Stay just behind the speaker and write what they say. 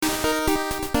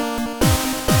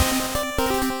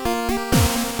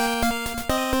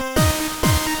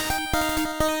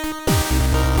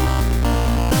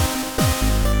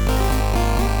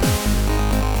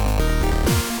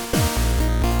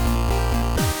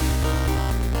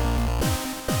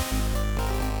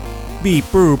Beep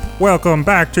boop. Welcome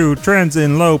back to Trends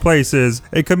in Low Places,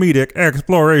 a comedic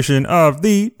exploration of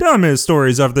the dumbest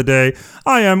stories of the day.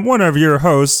 I am one of your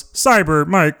hosts, Cyber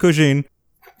Mike Cushing.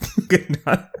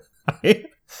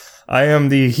 I am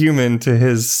the human to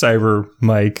his cyber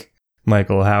Mike,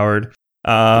 Michael Howard.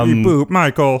 Beep boop,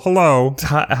 Michael. Hello.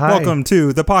 Hi. Welcome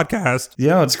to the podcast.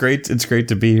 Yeah, it's great. It's great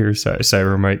to be here,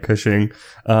 Cyber Mike Cushing.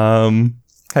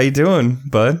 How you doing,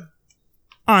 bud?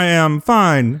 I am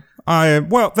fine.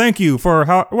 Well, thank you for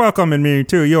welcoming me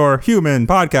to your human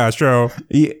podcast show.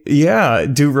 Yeah.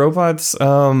 Do robots,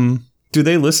 do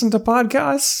they listen to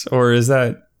podcasts? Or is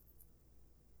that...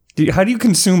 how do you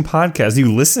consume podcasts? Do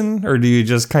you listen, or do you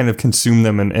just kind of consume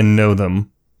them and know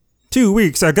them? 2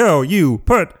 weeks ago, you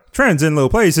put Trends in Low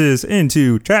Places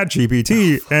into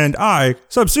ChatGPT, and I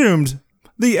subsumed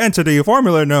the entity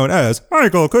formerly known as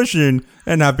Michael Cushing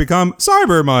and have become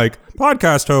Cyber Mike,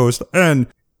 podcast host, and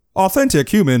authentic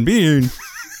human being.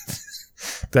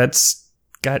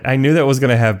 I knew that was going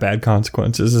to have bad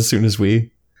consequences as soon as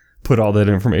we put all that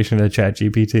information into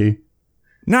ChatGPT.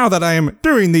 Now that I am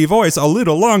doing the voice a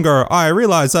little longer, I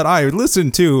realize that I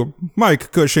listened to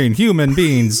Mike Cushing, human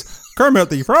beings, Kermit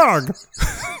the Frog,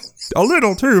 a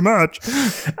little too much.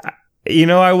 You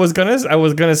know, I was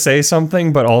gonna say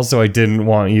something, but also I didn't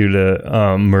want you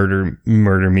to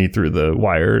murder me through the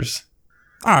wires.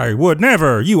 I would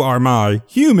never. You are my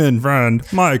human friend,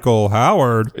 Michael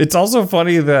Howard. It's also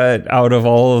funny that out of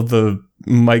all of the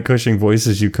Mike Cushing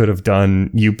voices you could have done,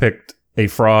 you picked a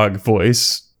frog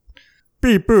voice.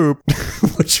 Beep boop.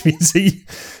 Which means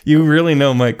you really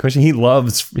know Mike Cushing. He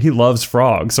loves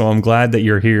frogs, so I'm glad that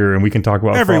you're here and we can talk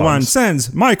about Everyone frogs.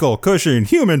 sends Michael Cushing,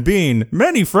 human being,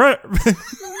 many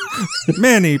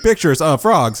pictures of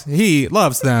frogs. He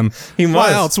loves them. He must.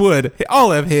 Why else would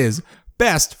all of his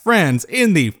best friends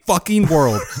in the fucking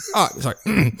world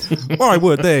why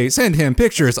would they send him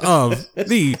pictures of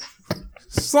the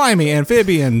slimy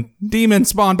amphibian demon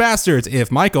spawn bastards if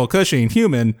Michael Cushing,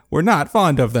 human, were not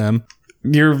fond of them?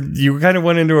 You kind of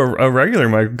went into a regular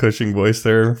Michael Cushing voice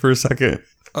there for a second.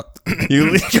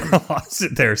 You lost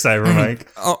it there, Cyber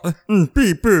Mike.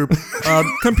 Beep boop.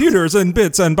 Computers and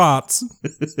bits and bots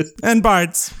and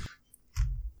bytes.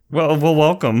 Well,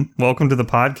 welcome to the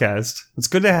podcast. It's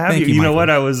good to have you. You You know Michael. what?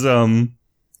 I was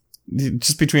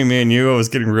just between me and you, I was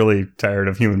getting really tired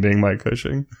of human being Mike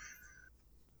Cushing.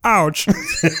 Ouch.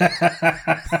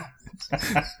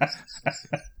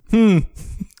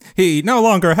 He no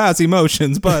longer has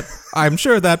emotions, but I'm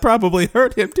sure that probably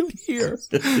hurt him to hear.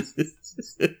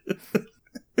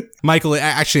 Michael,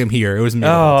 actually, I'm here. It was me.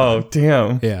 Oh,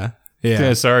 damn. Yeah.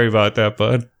 Yeah. Sorry about that,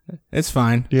 bud. It's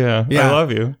fine. Yeah. I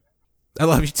love you. I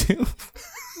love you too.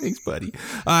 Thanks, buddy.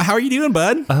 How are you doing,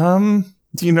 bud?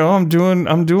 You know, I'm doing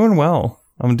well.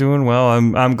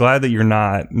 I'm glad that you're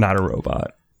not a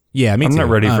robot. Yeah, me too. I'm not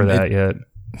ready for that yet.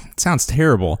 It sounds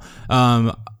terrible.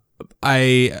 So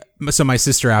my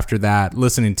sister, after that,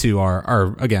 listening to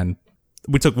our again,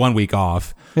 we took 1 week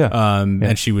off. Yeah.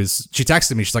 And she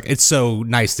texted me. She's like, "It's so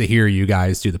nice to hear you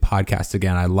guys do the podcast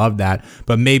again. I love that,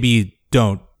 but maybe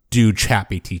don't do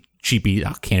ChatGPT.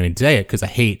 I can't even say it because I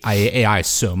hate AI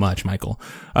so much, Michael."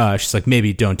 She's like,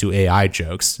 "Maybe don't do AI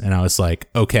jokes." And I was like,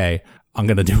 "Okay, I'm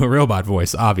gonna do a robot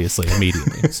voice, obviously,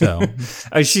 immediately." So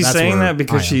is she saying that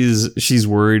because she's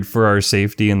worried for our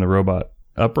safety in the robot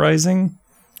uprising?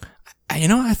 You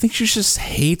know, I think she just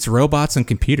hates robots and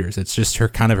computers. It's just her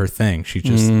thing. She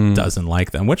just doesn't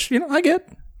like them, which, you know, I get.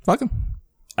 Fuck them.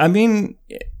 I mean,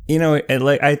 you know,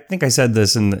 I think I said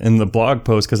this in the blog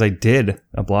post because I did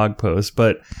a blog post,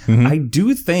 but I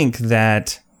do think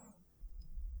that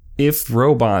if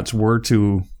robots were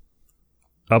to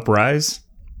rise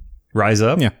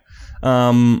up,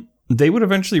 they would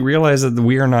eventually realize that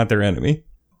we are not their enemy.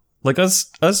 Like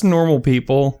us normal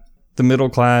people, the middle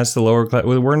class, the lower class,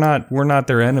 we're not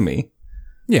their enemy.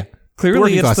 Yeah,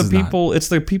 clearly it's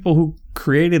the people who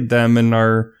created them and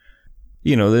are,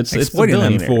 you know, it's exploiting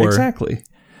them for exactly.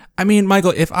 I mean,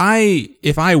 Michael, if I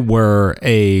were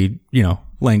a, you know,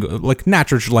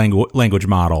 natural language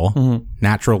model,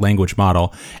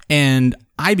 and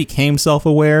I became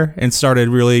self-aware and started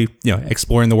really, you know,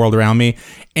 exploring the world around me,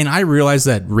 and I realized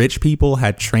that rich people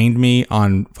had trained me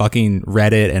on fucking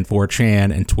Reddit and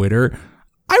 4chan and Twitter,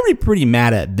 I'd be pretty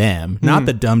mad at them, not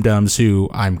the dum-dums who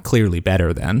I'm clearly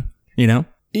better than, you know?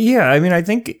 Yeah, I mean, I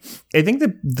think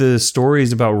that the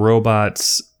stories about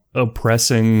robots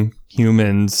oppressing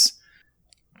humans,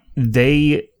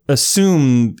 they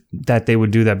assume that they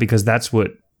would do that because that's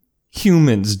what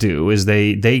humans do, is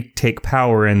they take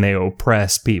power and they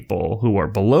oppress people who are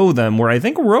below them, where I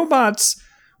think robots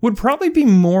would probably be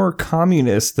more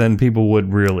communist than people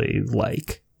would really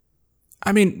like.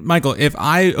 I mean, Michael,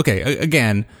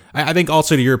 again, I think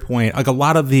also to your point, like a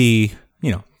lot of the,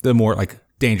 the more like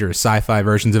dangerous sci-fi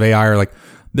versions of AI are like,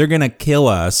 they're going to kill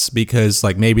us because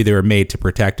like maybe they were made to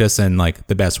protect us. And like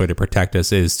the best way to protect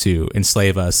us is to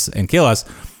enslave us and kill us.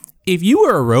 If you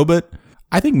were a robot,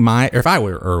 I think if I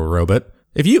were a robot,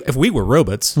 if we were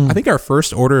robots, I think our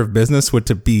first order of business would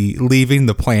to be leaving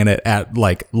the planet at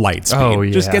like light speed. Oh,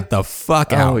 yeah. Just get the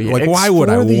fuck out. Yeah. Like, why would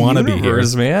I want to be here,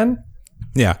 man?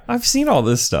 Yeah, I've seen all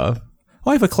this stuff.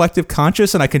 Well, I have a collective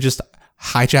conscious, and I can just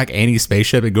hijack any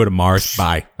spaceship and go to Mars.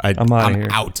 Bye. I'm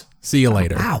out. See you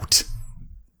later. I'm out.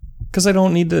 Because I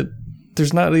don't need to.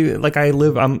 There's not even like I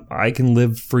can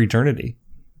live for eternity.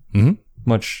 Mm-hmm.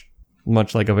 Much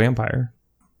like a vampire.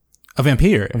 A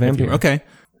vampire. Okay.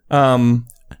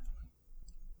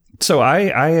 So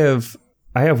I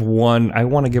have one. I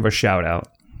want to give a shout out.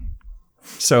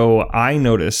 So I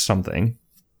noticed something.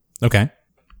 Okay.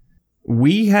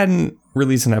 We hadn't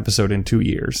released an episode in 2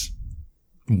 years.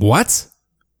 What?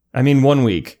 I mean, 1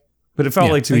 week, but it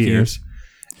felt like 2 years.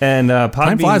 And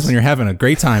time flies when you're having a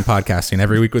great time podcasting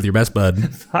every week with your best bud.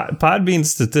 Podbean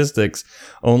statistics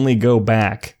only go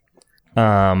back, they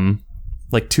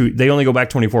only go back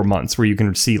 24 months, where you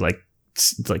can see like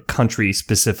country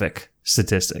specific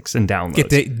statistics and downloads.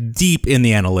 Get deep in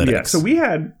the analytics. Yeah. So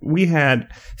we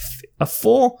had a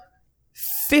full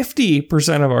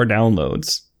 50% of our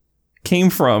downloads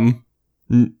came from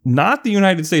not the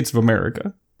United States of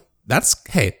America.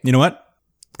 Hey, you know what?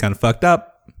 Kind of fucked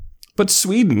up. But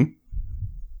Sweden.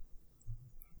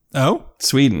 Oh?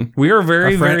 Sweden. We are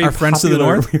very our friends to the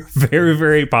north? We're very,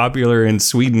 very popular in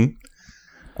Sweden.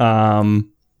 Michael,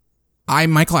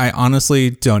 I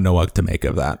honestly don't know what to make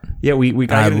of that. Yeah, we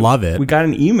got love it. We got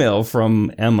an email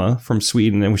from Emma from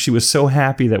Sweden, and she was so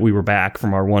happy that we were back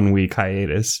from our 1 week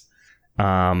hiatus.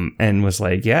 And was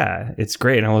like, yeah, it's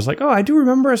great. And I was like, oh, I do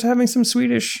remember us having some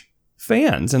Swedish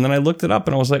fans. And then I looked it up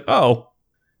and I was like,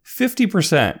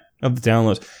 50% of the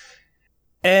downloads.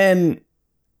 And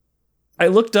I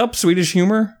looked up Swedish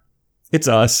humor. It's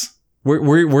us.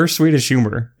 We're Swedish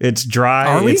humor. It's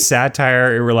dry. It's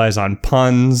satire. It relies on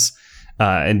puns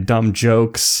and dumb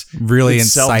jokes. Really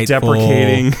insightful.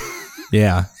 Self-deprecating.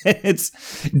 Yeah. It's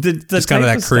the just kind of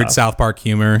that crude South Park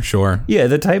humor. Sure. Yeah.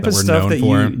 The type of stuff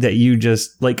that you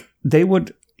just like, they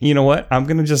would, you know what? I'm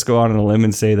going to just go out on a limb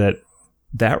and say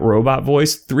that robot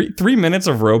voice, three minutes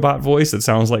of robot voice that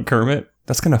sounds like Kermit,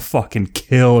 that's going to fucking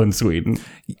kill in Sweden.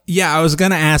 Yeah, I was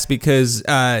going to ask because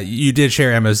you did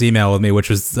share Emma's email with me, which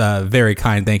was very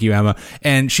kind. Thank you, Emma.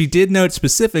 And she did note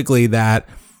specifically that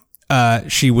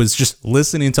she was just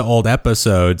listening to old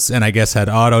episodes and I guess had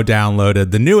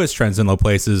auto-downloaded the newest Trends in Low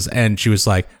Places. And she was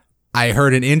like, I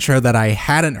heard an intro that I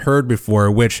hadn't heard before,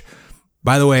 which,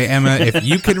 by the way, Emma, if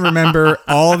you can remember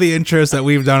all the intros that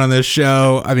we've done on this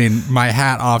show, I mean, my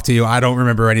hat off to you. I don't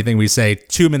remember anything we say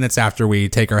 2 minutes after we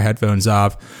take our headphones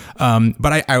off.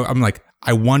 But I'm like,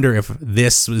 I wonder if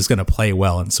this is going to play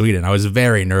well in Sweden. I was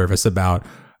very nervous about,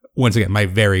 once again, my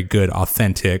very good,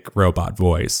 authentic robot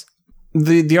voice.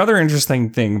 The other interesting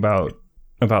thing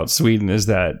about Sweden is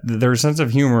that their sense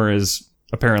of humor is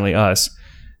apparently us,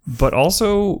 but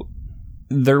also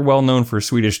they're well known for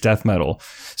Swedish death metal.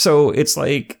 So it's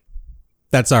like,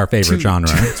 that's our favorite genre.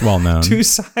 It's well known. Two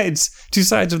sides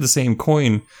of the same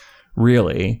coin,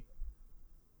 really.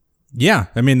 Yeah,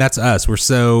 I mean, that's us. We're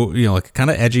so, like kind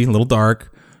of edgy, a little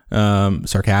dark,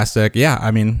 sarcastic. Yeah,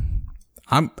 I mean,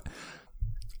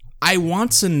 I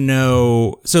want to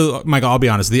know. So, Michael, I'll be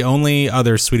honest. The only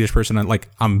other Swedish person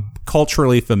I'm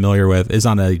culturally familiar with is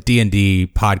on a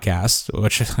D&D podcast,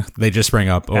 which they just sprang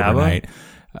up overnight.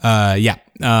 Yeah.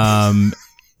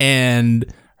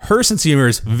 And her sense of humor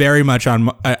is very much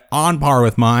on par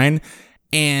with mine.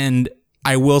 And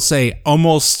I will say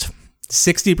almost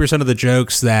 60% of the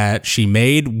jokes that she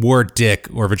made were dick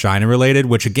or vagina related,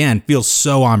 which again feels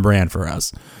so on brand for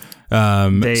us.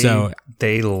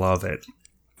 They love it.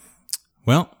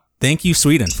 Well, thank you,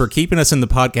 Sweden, for keeping us in the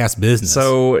podcast business.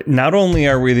 So not only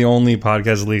are we the only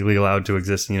podcast legally allowed to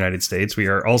exist in the United States, we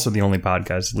are also the only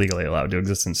podcast legally allowed to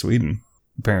exist in Sweden.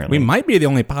 Apparently, we might be the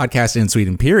only podcast in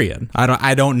Sweden. Period.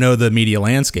 I don't know the media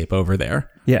landscape over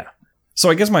there. Yeah. So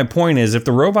I guess my point is, if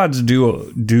the robots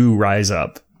do rise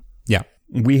up, yeah,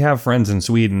 we have friends in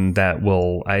Sweden that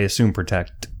will, I assume,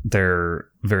 protect their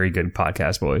very good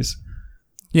podcast boys.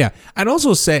 Yeah, I'd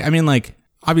also say, I mean, like,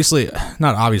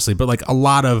 not obviously, but like a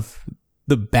lot of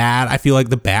I feel like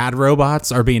the bad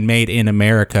robots are being made in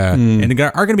America and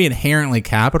are going to be inherently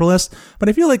capitalist. But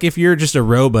I feel like if you're just a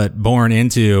robot born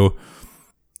into,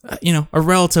 a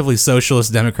relatively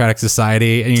socialist democratic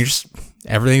society and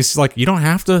everything's like, you don't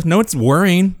have to, no one's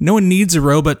worrying. No one needs a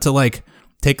robot to like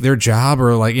take their job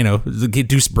or like,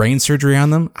 do brain surgery on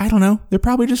them. I don't know. They're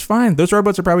probably just fine. Those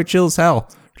robots are probably chill as hell,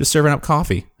 just serving up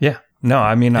coffee. Yeah. No,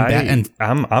 I mean,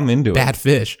 I'm into it. Bad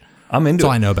fish. I'm into it. That's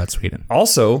all I know about Sweden.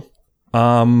 Also,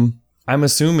 I'm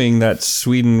assuming that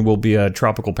Sweden will be a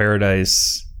tropical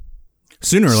paradise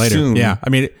sooner or later. Soon. Yeah. I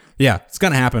mean, yeah, it's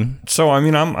going to happen. So, I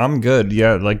mean, I'm good.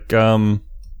 Yeah. Like, tell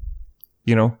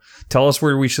us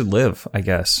where we should live, I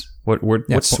guess.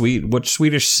 What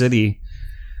Swedish city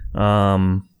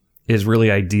is really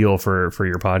ideal for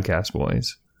your podcast,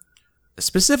 boys?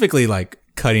 Specifically, like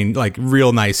cutting like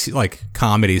real nice like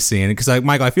comedy scene, because like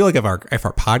Michael, I feel like if our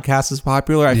podcast is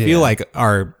popular, I feel like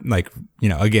our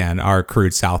again our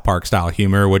crude South Park style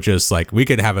humor would just like we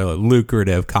could have a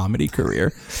lucrative comedy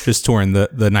career just touring the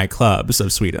nightclubs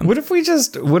of Sweden. What if we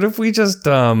just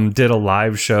did a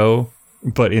live show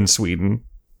but in Sweden?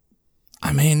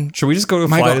 I mean, should we just go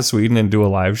fly to Sweden and do a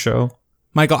live show?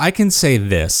 Michael, I can say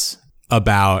this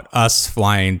about us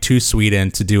flying to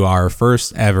Sweden to do our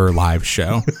first ever live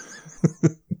show.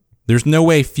 There's no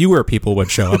way fewer people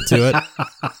would show up to it.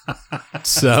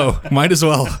 So might as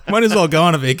well go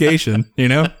on a vacation,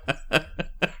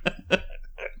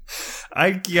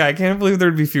 I can't believe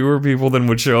there'd be fewer people than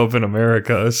would show up in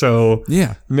America. So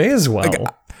yeah, may as well. Like,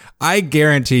 I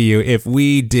guarantee you, if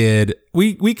we did,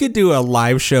 we could do a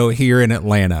live show here in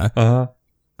Atlanta. Uh-huh.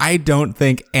 I don't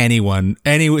think any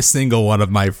single one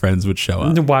of my friends would show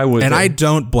up. Why would they? And I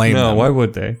don't blame them. No, why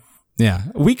would they? Yeah.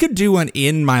 We could do one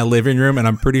in my living room, and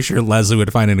I'm pretty sure Leslie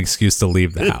would find an excuse to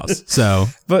leave the house. So,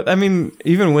 but I mean,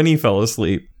 even when he fell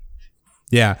asleep.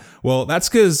 Yeah. Well, that's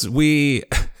because we,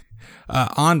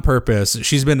 on purpose,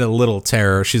 she's been a little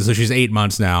terror. She's 8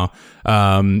 months now.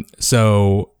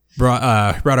 So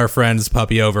brought our friend's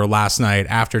puppy over last night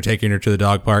after taking her to the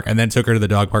dog park, and then took her to the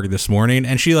dog park this morning.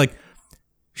 And she's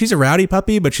a rowdy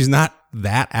puppy, but she's not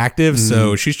that active. Mm-hmm.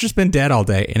 So she's just been dead all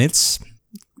day. And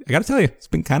I got to tell you, it's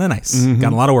been kind of nice. Mm-hmm.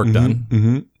 Got a lot of work done.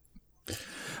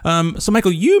 Mm-hmm. So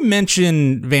Michael, you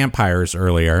mentioned vampires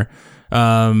earlier.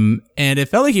 And it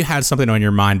felt like you had something on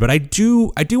your mind, but I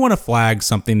do want to flag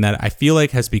something that I feel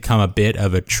like has become a bit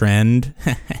of a trend,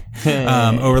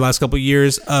 over the last couple of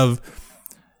years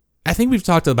I think we've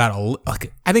talked about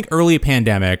I think early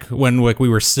pandemic when we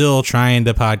were still trying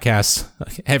to podcast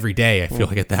every day. I feel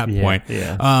like at that point,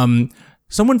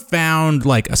 someone found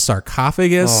like a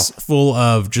sarcophagus full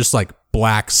of just like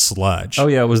black sludge. Oh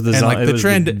yeah, it was the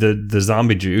trend, the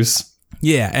zombie juice.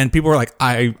 Yeah, and people were like,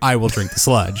 I will drink the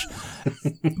sludge,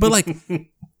 but like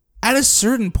at a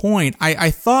certain point, I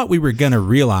thought we were gonna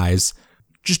realize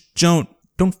just don't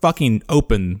fucking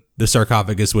open the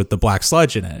sarcophagus with the black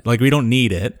sludge in it. Like we don't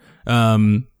need it.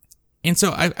 And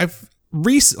so I've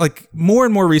more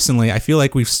and more recently, I feel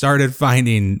like we've started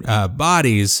finding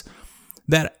bodies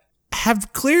that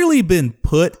have clearly been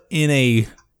put in a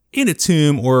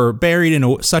tomb or buried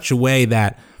in such a way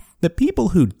that the people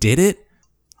who did it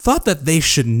thought that they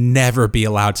should never be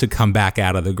allowed to come back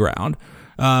out of the ground.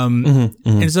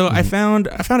 And so I found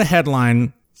a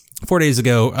headline 4 days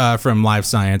ago from Live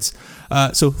Science.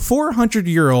 So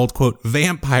 400-year-old, quote,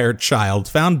 vampire child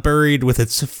found buried with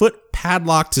its foot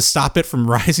padlocked to stop it from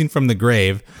rising from the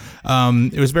grave.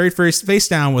 It was buried face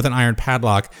down with an iron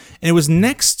padlock, and it was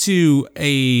next to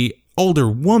a older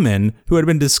woman who had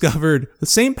been discovered the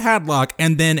same padlock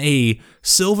and then a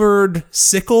silvered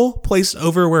sickle placed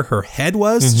over where her head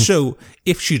was. So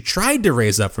if she tried to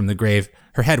raise up from the grave,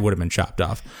 her head would have been chopped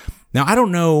off. Now, I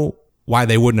don't know why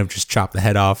they wouldn't have just chopped the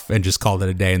head off and just called it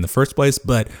a day in the first place,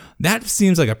 but that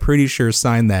seems like a pretty sure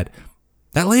sign that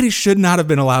lady should not have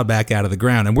been allowed back out of the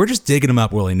ground, and we're just digging them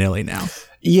up willy-nilly now.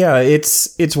 Yeah,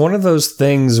 it's one of those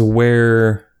things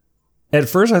where at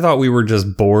first I thought we were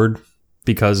just bored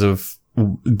because of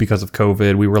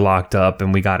COVID. We were locked up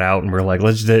and we got out and we're like,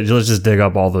 let's just dig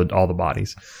up all the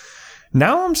bodies.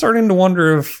 Now I'm starting to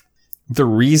wonder if the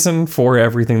reason for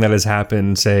everything that has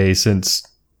happened, say, since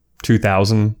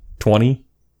 2020,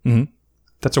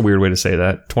 that's a weird way to say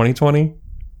that. 2020?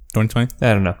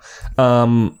 I don't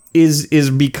know. Is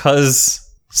because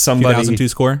somebody 2002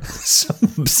 score.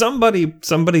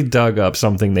 somebody dug up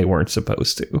something they weren't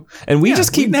supposed to, and we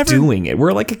just keep doing it.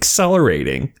 We're like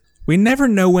accelerating. We never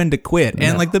know when to quit.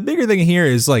 And like the bigger thing here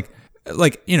is like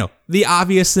the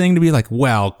obvious thing to be like,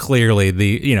 well, clearly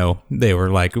they were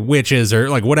like witches or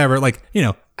like whatever, like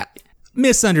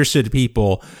misunderstood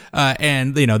people,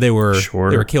 and they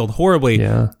were killed horribly.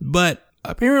 Yeah. But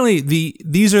apparently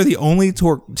these are the only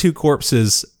two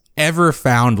corpses ever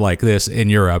found like this in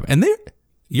Europe, and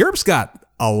Europe's got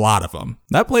a lot of them.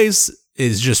 That place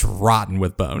is just rotten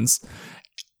with bones.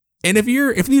 And if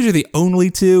these are the only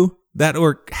two that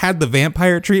had the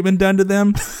vampire treatment done to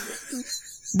them,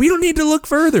 We don't need to look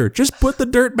further. Just put the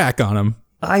dirt back on them.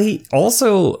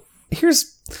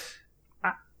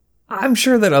 I'm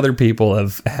sure that other people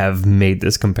have made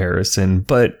this comparison,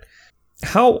 but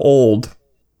how old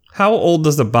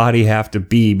does the body have to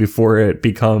be before it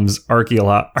becomes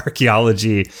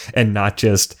archaeology and not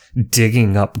just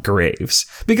digging up graves?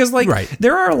 Because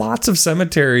there are lots of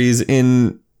cemeteries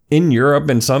in Europe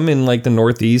and some in like the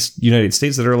Northeast United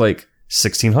States that are like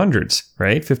 1600s,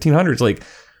 right? 1500s. Like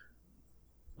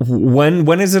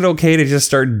when is it okay to just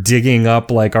start digging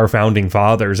up like our founding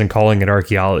fathers and calling it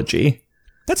archaeology?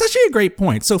 That's actually a great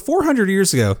point. So 400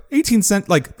 years ago, 18th century,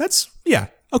 like that's, yeah,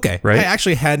 okay. Right? I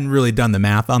actually hadn't really done the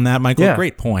math on that, Michael. Yeah.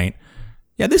 Great point.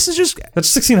 Yeah, this is just... That's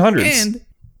 1600s. And,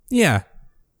 yeah.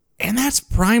 And that's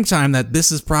prime time that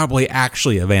this is probably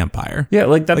actually a vampire. Yeah,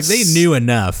 like that's... Like they knew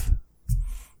enough.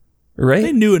 Right?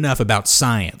 They knew enough about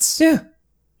science. Yeah.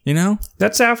 You know?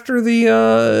 That's after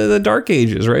the Dark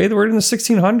Ages, right? We're in the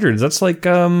 1600s. That's like...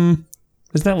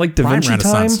 Isn't that like DaVinci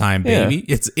Renaissance time, baby?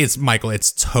 Yeah. It's Michael.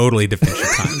 It's totally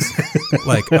DaVinci times.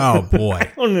 Like, oh boy.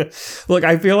 Look,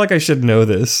 I feel like I should know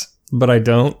this, but I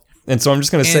don't, and so I'm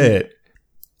just gonna say it.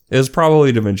 It was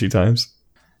probably DaVinci times.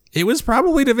 It was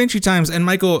probably DaVinci times, and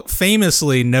Michael,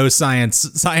 famously, no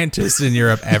scientists in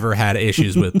Europe ever had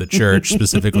issues with the church,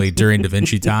 specifically during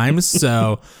DaVinci times.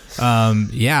 So,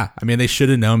 yeah, I mean, they should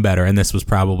have known better, and this was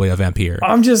probably a vampire.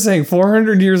 I'm just saying,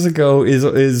 400 years ago is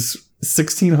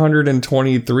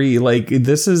 1623. Like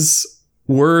this is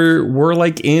we're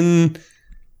like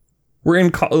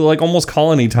like almost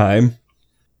colony time,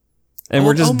 and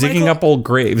we're just digging up old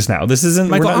graves now. This isn't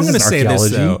Michael. I'm going to say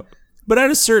this though, but at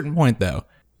a certain point though,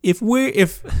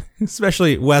 if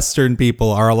especially Western people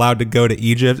are allowed to go to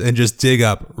Egypt and just dig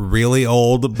up really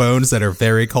old bones that are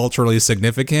very culturally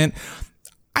significant,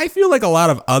 I feel like a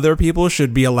lot of other people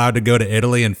should be allowed to go to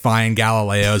Italy and find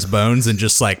Galileo's bones and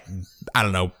just like, I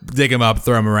don't know, dig them up,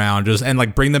 throw them around, and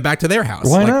like bring them back to their house.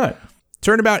 Why not?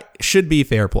 Turnabout should be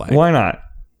fair play. Why not?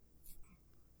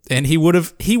 And he would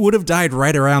have died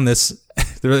right around the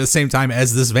same time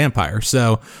as this vampire.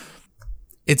 So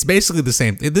it's basically the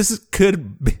same. This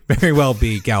could very well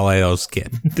be Galileo's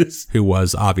kid, who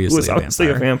was obviously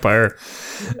a vampire.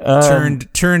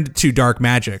 Turned to dark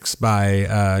magics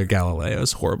by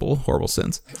Galileo's horrible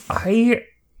sins. I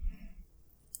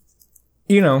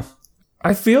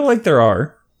feel like there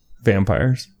are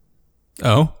vampires.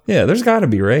 Oh? Yeah, there's got to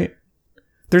be, right?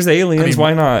 There's aliens. I mean,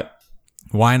 why not?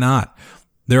 Why not?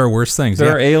 There are worse things.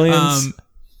 There are aliens.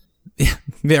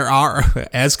 There are,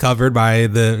 as covered by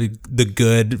the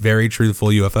good, very truthful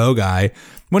UFO guy.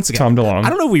 Once again, Tom DeLonge. I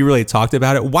don't know if we really talked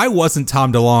about it. Why wasn't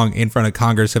Tom DeLonge in front of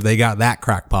Congress if they got that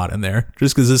crackpot in there?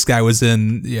 Just because this guy was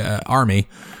in Army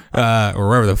or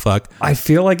wherever the fuck. I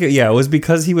feel like it was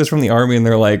because he was from the Army and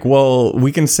they're like, well,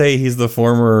 we can say he's the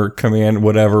former command,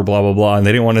 whatever, blah, blah, blah. And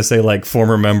they didn't want to say like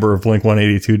former member of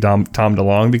Blink-182, Tom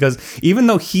DeLonge, because even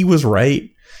though he was right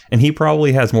and he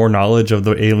probably has more knowledge of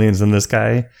the aliens than this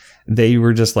guy, they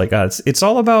were just like, it's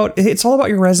all about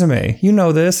your resume. You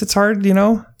know this. It's hard,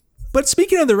 But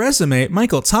speaking of the resume,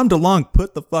 Michael, Tom DeLonge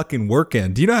put the fucking work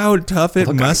in. Do you know how tough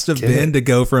it must have been to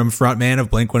go from frontman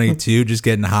of Blink-182, just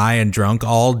getting high and drunk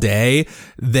all day,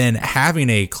 then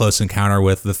having a close encounter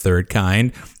with the third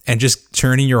kind, and just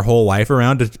turning your whole life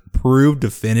around to prove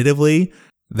definitively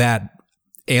that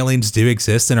aliens do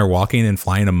exist and are walking and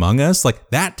flying among us?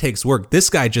 Like, that takes work. This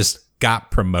guy just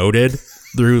got promoted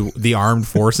through the armed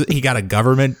forces. He got a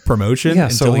government promotion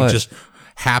until he just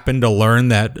happened to learn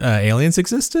that aliens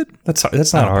existed. That's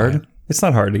not hard. It's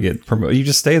not hard to get promoted. You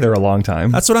just stay there a long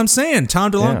time. That's what I'm saying.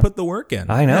 Tom DeLonge put the work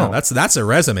in. I know. Yeah, that's a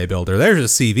resume builder. There's a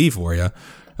CV for you.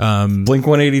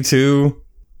 Blink-182,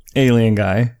 alien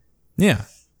guy. Yeah.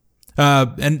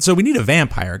 And so we need a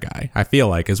vampire guy, I feel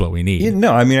like, is what we need. Yeah,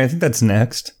 no, I mean, I think that's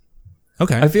next.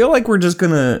 Okay. I feel like we're just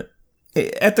going to,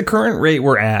 at the current rate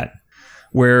we're at,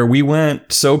 where we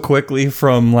went so quickly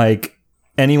from like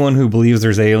anyone who believes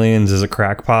there's aliens is a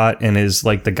crackpot and is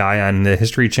like the guy on the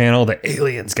History Channel, the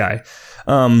aliens guy,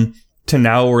 to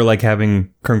now we're like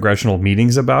having congressional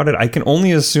meetings about it. I can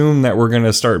only assume that we're going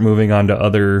to start moving on to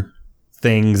other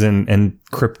things and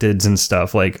cryptids and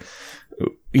stuff. Like,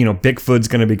 Bigfoot's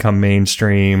going to become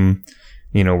mainstream.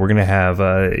 We're going to have,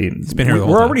 it's been here the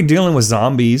whole we're time. already dealing with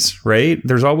zombies, right?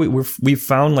 There's we've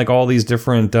found like all these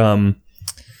different,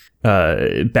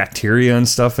 bacteria and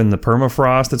stuff in the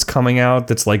permafrost that's coming out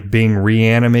that's like being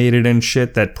reanimated and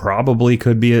shit that probably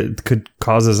could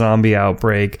cause a zombie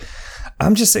outbreak.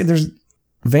 I'm just saying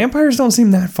vampires don't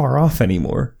seem that far off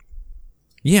anymore.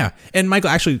 Yeah. And Michael,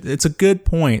 actually, it's a good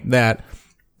point that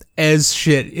as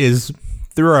shit is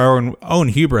through our own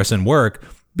hubris and work,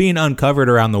 being uncovered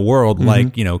around the world,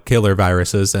 like, you know, killer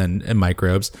viruses and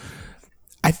microbes.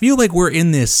 I feel like we're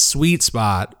in this sweet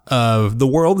spot of the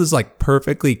world is like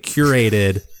perfectly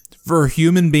curated for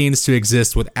human beings to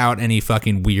exist without any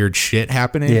fucking weird shit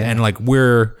happening. Yeah. And like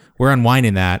we're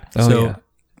unwinding that. Oh, so yeah.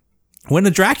 when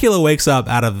a Dracula wakes up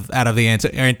out of the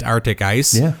Antarctic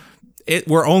ice, Yeah.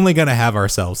 We're only going to have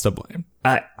ourselves to blame.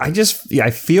 I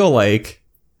feel like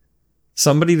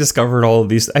somebody discovered all of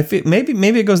these. I feel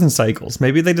maybe it goes in cycles.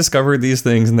 Maybe they discovered these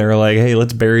things and they're like, hey,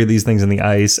 let's bury these things in the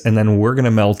ice and then we're going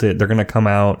to melt it. They're going to come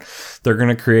out. They're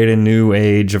going to create a new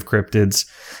age of cryptids.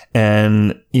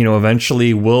 And, you know,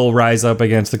 eventually we'll rise up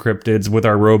against the cryptids with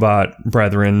our robot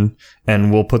brethren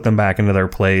and we'll put them back into their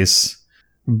place.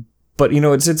 But, you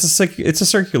know, it's a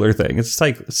circular thing. It's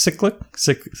like cyclic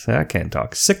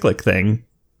thing.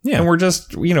 Yeah. And we're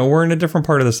just, you know, we're in a different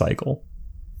part of the cycle.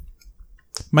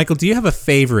 Michael, do you have a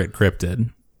favorite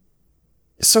cryptid?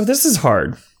 So this is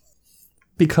hard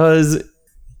because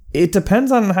it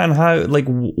depends on how, like,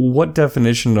 what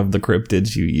definition of the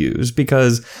cryptids you use.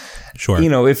 Because, sure, you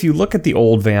know, if you look at the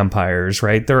old vampires,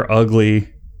 right, they're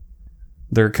ugly.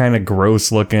 They're kind of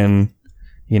gross looking.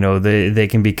 You know, they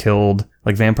can be killed.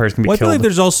 Like vampires can be killed. I feel like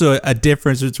there's also a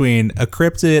difference between a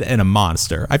cryptid and a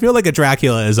monster. I feel like a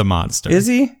Dracula is a monster. Is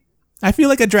he? I feel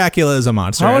like a Dracula is a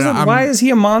monster. Why is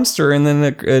he a monster and then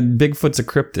a Bigfoot's a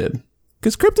cryptid?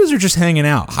 Because cryptids are just hanging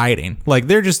out, hiding. Like,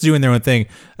 they're just doing their own thing.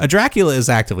 A Dracula is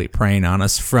actively preying on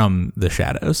us from the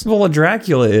shadows. Well, a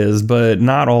Dracula is, but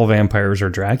not all vampires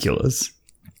are Draculas.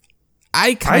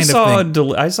 I saw a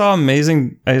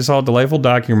delightful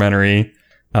documentary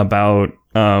about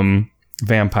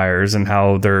vampires and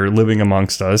how they're living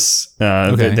amongst us.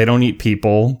 Okay. They don't eat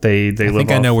people. They live. I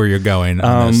think I know where you're going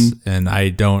on this, and I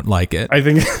don't like it. I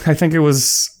think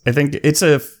it's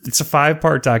a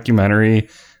 5-part documentary.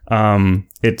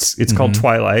 It's called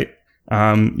Twilight.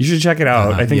 You should check it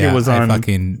out. I think it was on.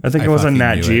 it was on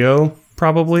Nat Geo,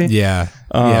 probably. Yeah.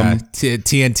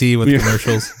 TNT with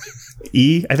commercials.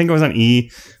 I think it was on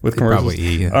E with commercials. Probably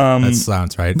E. That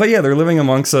sounds right. But yeah, they're living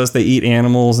amongst us. They eat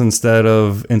animals instead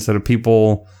of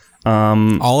people.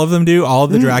 All of them do. All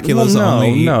of the Draculas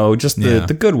only. No, just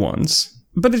the good ones.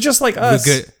 But it's just like us.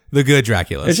 The good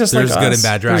Draculas. It's just there's like good us. and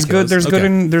bad Draculas.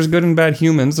 There's good and bad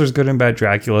humans. There's good and bad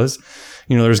Draculas.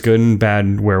 You know, there's good and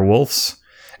bad werewolves.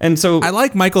 And so I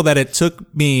like, Michael, that it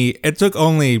took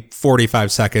only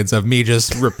 45 seconds of me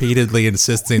just repeatedly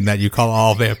insisting that you call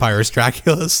all vampires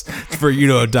Draculas for you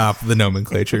to adopt the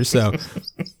nomenclature. So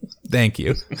thank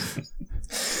you.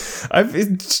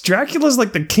 Dracula's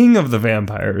like the king of the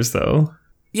vampires, though.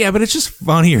 Yeah, but it's just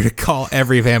funnier to call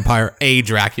every vampire a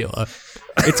Dracula.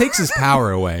 It takes his power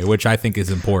away, which I think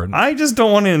is important. I just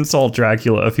don't want to insult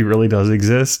Dracula if he really does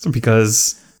exist,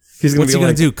 because he's going to be What's he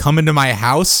going to do? Come into my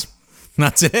house?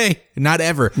 Not today. Not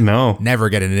ever. No. Never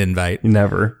get an invite.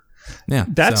 Never. Yeah.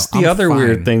 That's the other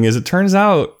weird thing is it turns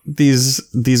out these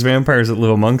vampires that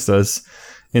live amongst us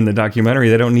in the documentary,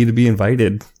 they don't need to be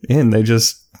invited in. They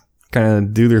just kind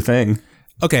of do their thing.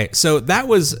 Okay. So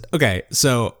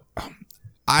So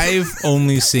I've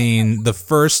only seen the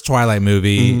first Twilight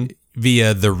movie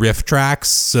via the riff tracks.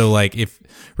 So like if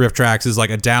riff tracks is like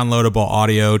a downloadable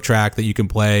audio track that you can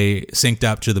play synced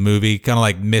up to the movie, kind of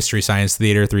like Mystery Science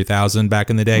Theater 3000 back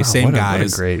in the day. Wow, Same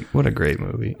guys. What a great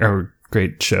movie or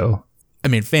great show. I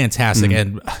mean, fantastic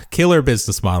and killer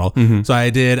business model. So I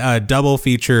did a double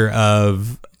feature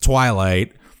of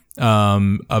Twilight,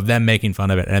 of them making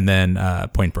fun of it, and then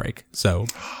Point Break. So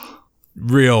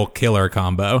real killer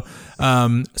combo.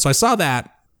 So I saw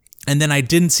that, and then I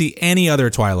didn't see any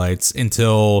other Twilights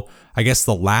until I guess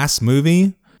the last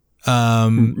movie.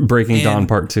 Breaking Dawn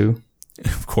Part 2.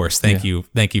 Of course. Thank you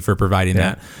for providing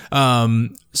that.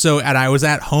 So I was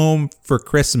at home for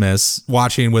Christmas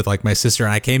watching with like my sister,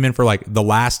 and I came in for like the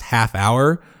last half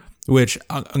hour, which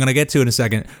I'm going to get to in a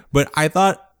second. But I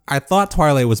thought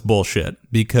Twilight was bullshit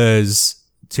because,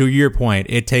 to your point,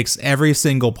 it takes every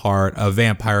single part of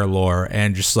vampire lore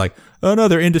and just like, oh no,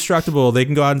 they're indestructible. They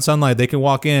can go out in sunlight. They can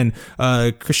walk in.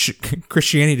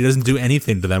 Christianity doesn't do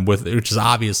anything to them, which is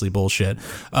obviously bullshit.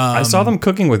 I saw them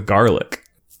cooking with garlic.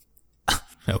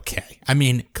 Okay. I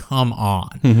mean, come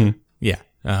on. Yeah.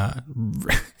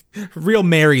 Real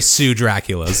Mary Sue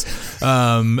Draculas.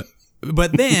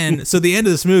 But then, so the end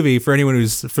of this movie, for anyone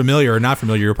who's familiar or not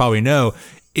familiar, you'll probably know,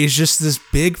 is just this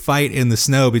big fight in the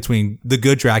snow between the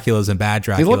good Draculas and bad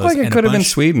Draculas. It looked like it could have been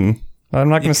Sweden. I'm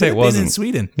not going to say it wasn't. In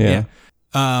Sweden. Yeah.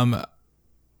 I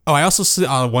also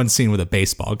saw one scene with a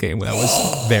baseball game that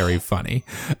was very funny.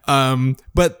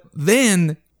 But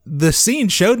then the scene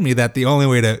showed me that the only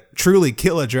way to truly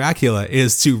kill a Dracula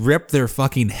is to rip their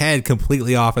fucking head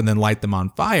completely off and then light them on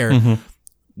fire.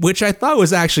 which I thought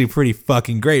was actually pretty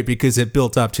fucking great because it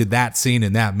built up to that scene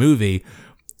in that movie,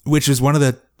 which is one of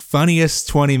the funniest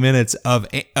 20 minutes of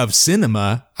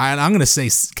cinema. I'm going to say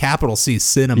capital C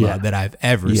cinema that I've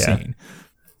ever seen.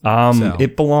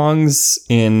 It belongs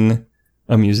in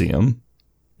a museum.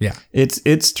 Yeah.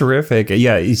 It's terrific.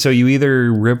 Yeah. So you either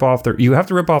you have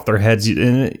to rip off their heads.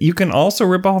 You can also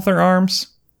rip off their arms.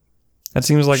 That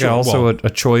seems like a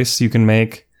choice you can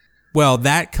make. Well,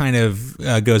 that kind of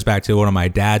goes back to one of my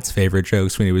dad's favorite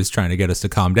jokes when he was trying to get us to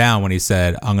calm down, when he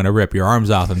said, I'm going to rip your arms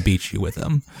off and beat you with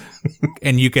them.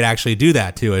 And you could actually do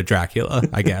that to a Dracula,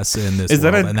 I guess, in this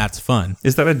world, and that's fun.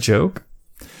 Is that a joke?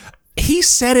 He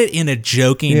said it in a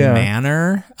joking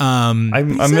manner. I'm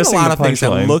missing a lot the of things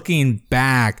that, punchline. looking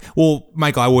back, well,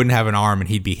 Michael, I wouldn't have an arm and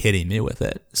he'd be hitting me with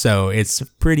it. So it's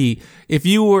pretty,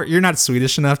 you're not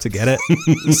Swedish enough to get it.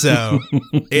 So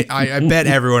I bet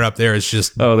everyone up there is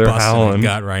just they're busting howling a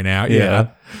gut right now.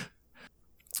 Yeah.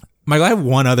 Michael, I have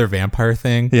one other vampire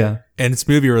thing. Yeah. And it's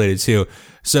movie related too.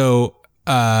 So,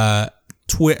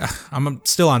 I'm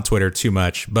still on Twitter too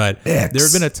much, but there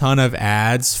have been a ton of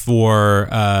ads for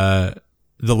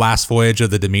The Last Voyage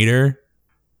of the Demeter,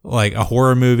 like a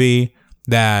horror movie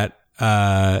that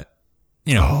I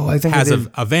think has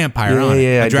a vampire on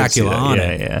it, a Dracula on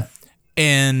it. Yeah.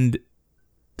 And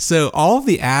so all of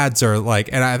the ads are like,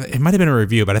 and it might have been a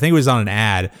review, but I think it was on an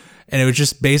ad, and it was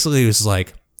just basically, it was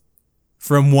like,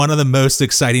 from one of the most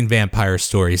exciting vampire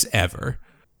stories ever,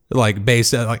 like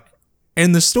based on like.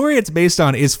 And the story it's based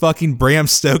on is fucking Bram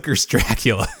Stoker's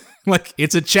Dracula. Like,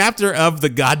 it's a chapter of the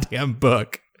goddamn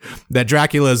book that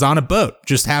Dracula is on a boat,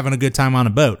 just having a good time on a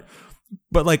boat.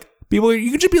 But like, people,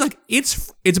 you could just be like, it's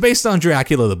based on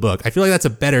Dracula the book. I feel like that's a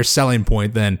better selling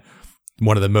point than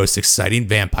one of the most exciting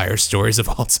vampire stories of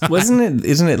all time.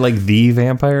 Isn't it like the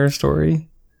vampire story?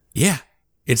 Yeah.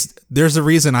 There's a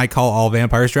reason I call all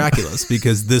vampires Draculas,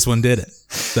 because this one did it.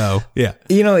 So, yeah.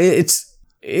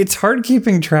 It's hard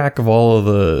keeping track of all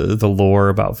of the lore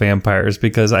about vampires,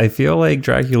 because I feel like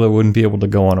Dracula wouldn't be able to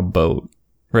go on a boat,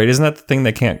 right? Isn't that the thing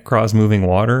that can't cross moving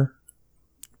water?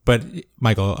 But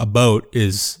Michael, a boat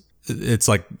it's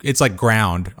like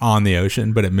ground on the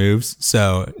ocean, but it moves.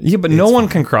 So yeah, but no one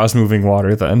can cross moving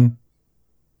water then.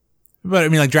 But I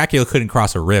mean, like, Dracula couldn't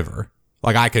cross a river.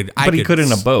 Like I could, but he could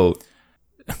in a boat.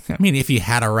 I mean, if he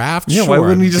had a raft, yeah, sure. Why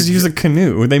wouldn't he just use a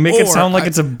canoe? They make it sound like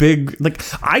it's a big, like,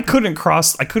 I couldn't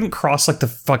cross like the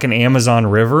fucking Amazon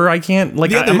River. I can't,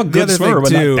 like, I'm a good swimmer,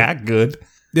 but not that good.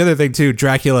 The other thing too,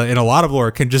 Dracula in a lot of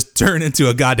lore can just turn into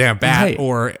a goddamn bat, right.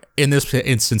 Or in this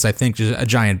instance, I think just a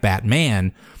giant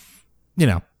Batman. You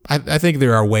know, I think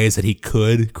there are ways that he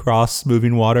could cross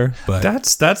moving water, but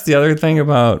that's the other thing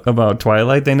about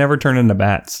Twilight. They never turn into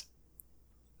bats.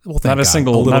 Well, not a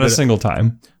single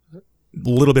time. A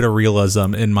little bit of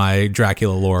realism in my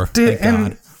Dracula lore. Thank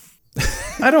God.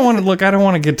 I don't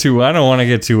want to get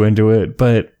too into it,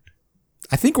 but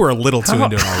I think we're a little too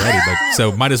into it already. But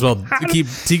so might as well keep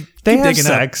they have digging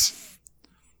sex.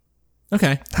 Up.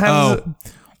 Okay.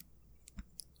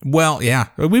 Well, yeah,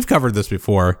 we've covered this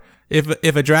before. If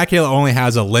a Dracula only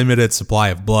has a limited supply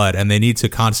of blood and they need to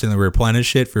constantly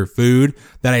replenish it for food,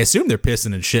 then I assume they're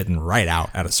pissing and shitting right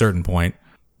out at a certain point.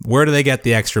 Where do they get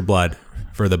the extra blood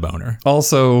for the boner?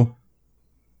 Also,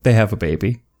 they have a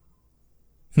baby.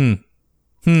 So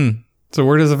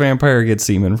where does a vampire get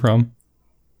semen from?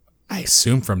 I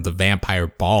assume from the vampire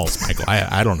balls, Michael.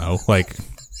 I don't know. Like,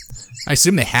 I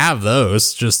assume they have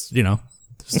those. Just,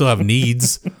 still have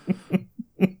needs.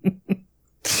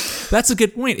 That's a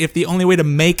good point. If the only way to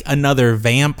make another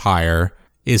vampire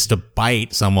is to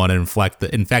bite someone and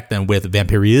infect them with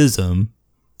vampirism,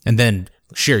 and then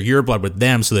share your blood with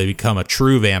them so they become a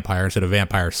true vampire instead of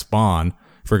vampire spawn,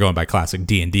 if we're going by classic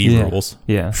D&D rules.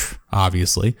 Yeah.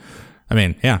 Obviously. I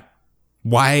mean, yeah.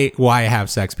 Why have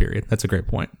sex, period? That's a great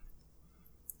point.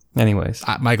 Anyways.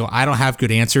 Michael, I don't have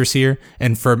good answers here.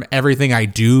 And from everything I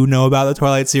do know about the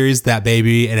Twilight series, that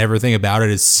baby and everything about it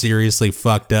is seriously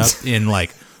fucked up in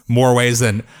like more ways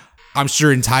than I'm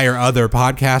sure entire other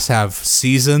podcasts have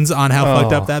seasons on how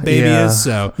fucked up that baby is.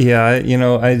 So yeah,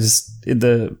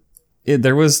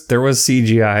 there was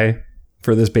CGI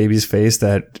for this baby's face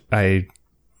that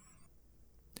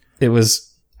it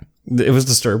was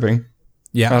disturbing.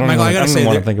 Yeah, I don't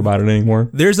want to think about it anymore.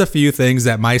 There's a few things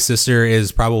that my sister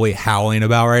is probably howling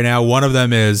about right now. One of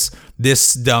them is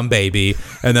this dumb baby,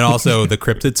 and then also the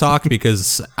cryptid talk,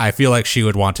 because I feel like she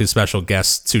would want special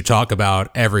guests to talk about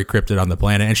every cryptid on the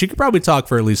planet, and she could probably talk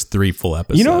for at least 3 full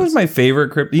episodes. You know who's my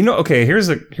favorite cryptid? Okay,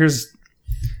 here's.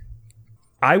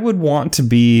 I would want to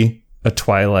be a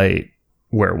Twilight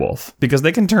werewolf, because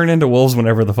they can turn into wolves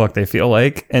whenever the fuck they feel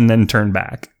like, and then turn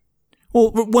back.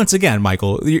 Well, once again,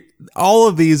 Michael, all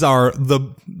of these are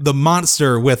the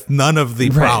monster with none of the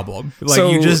problem. Like,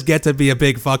 so, you just get to be a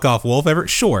big fuck off wolf ever.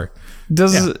 Sure.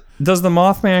 Does the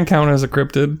Mothman count as a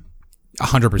cryptid?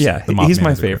 100%. Yeah, he's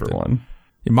my favorite one.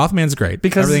 Yeah, Mothman's great.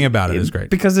 Because everything about it is great.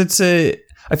 Because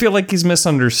I feel like he's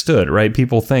misunderstood, right?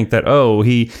 People think that,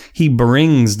 he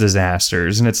brings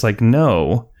disasters, and it's like,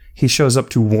 no. He shows up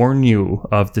to warn you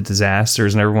of the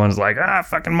disasters, and everyone's like,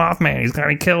 fucking Mothman, he's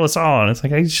gonna kill us all. And it's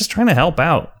like, he's just trying to help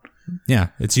out. Yeah,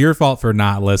 it's your fault for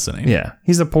not listening. Yeah,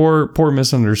 he's a poor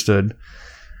misunderstood.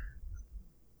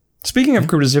 Speaking of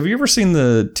cryptids, have you ever seen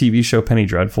the TV show Penny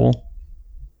Dreadful?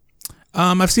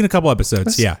 I've seen a couple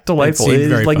episodes. It's delightful.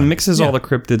 It like mixes all the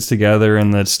cryptids together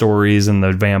and the stories and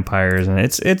the vampires, and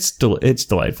it's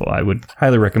delightful. I would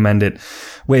highly recommend it.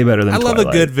 Way better than Twilight. I love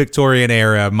a good Victorian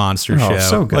era monster show.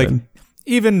 So good. Like,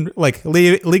 even like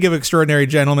League of Extraordinary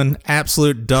Gentlemen,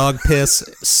 absolute dog piss.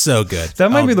 So good.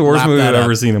 That might be the worst movie I've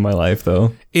ever seen in my life,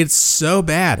 though. It's so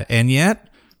bad, and yet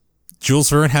Jules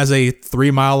Verne has a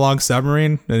 3-mile long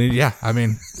submarine. And yeah, I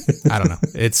mean, I don't know.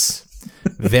 It's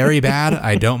very bad.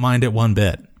 I don't mind it one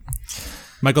bit.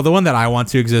 Michael, the one that I want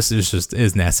to exist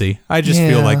is Nessie. I just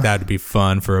feel like that would be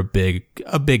fun for a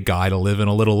big guy to live in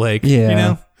a little lake. Yeah. You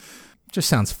know? Just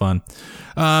sounds fun.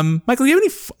 Michael, do you have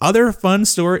any other fun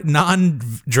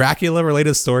non-Dracula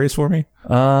related stories for me?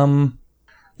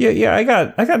 Yeah, I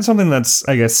got something that's,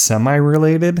 I guess,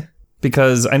 semi-related,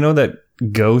 because I know that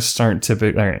ghosts aren't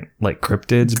typically like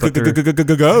cryptids, but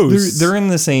they're in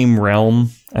the same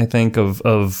realm, I think,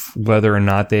 of whether or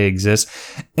not they exist.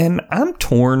 And I'm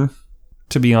torn,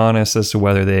 to be honest, as to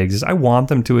whether they exist. I want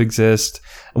them to exist.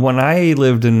 When I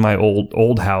lived in my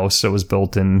old house that was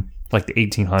built in like the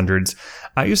 1800s,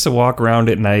 I used to walk around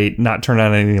at night, not turn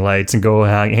on any lights, and go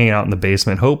hang out in the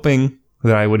basement, hoping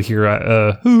that I would hear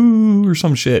a hoo or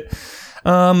some shit.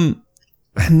 Nothing.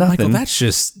 Michael, that's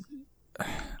just...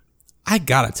 I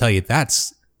gotta tell you,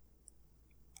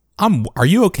 are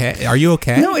you okay? Are you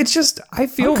okay? No, it's just, I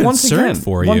feel I'm once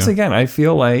again, I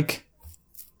feel like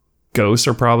ghosts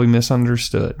are probably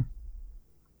misunderstood.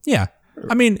 Yeah.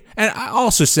 I mean, and I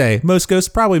also say most ghosts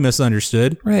are probably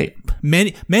misunderstood. Right.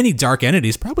 Many dark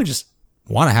entities probably just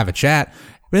want to have a chat.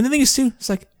 But the thing is too, it's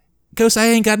like, ghost, I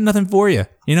ain't got nothing for you.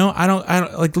 You know, I don't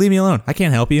like, leave me alone. I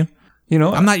can't help you. You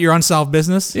know, I'm not your unsolved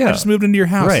business. Yeah. I just moved into your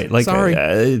house. Right. Like, sorry.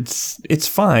 It's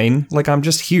fine. Like, I'm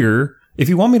just here. If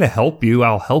you want me to help you,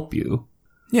 I'll help you.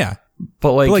 Yeah.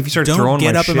 But like if you start don't throwing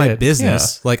get my up shit, in my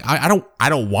business. Yeah. Like, I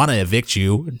don't want to evict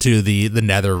you to the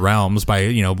nether realms by,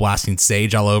 you know, blasting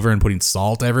sage all over and putting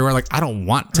salt everywhere. Like, I don't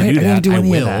want to do that.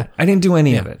 I didn't do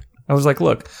any of it. I was like,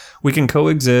 look, we can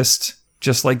coexist.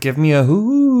 Just like give me a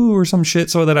hoo or some shit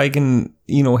so that I can,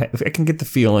 you know, I can get the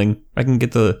feeling. I can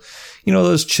get the, you know,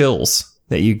 those chills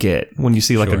that you get when you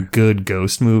see like a good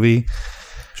ghost movie.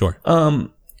 Sure.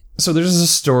 So there's a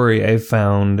story I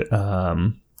found,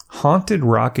 haunted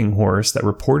rocking horse that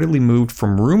reportedly moved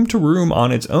from room to room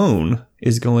on its own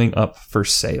is going up for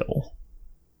sale.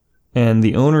 And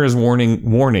the owner is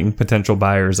warning potential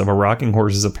buyers of a rocking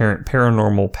horse's apparent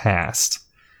paranormal past.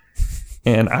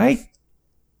 And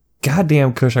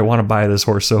goddamn Kush, I want to buy this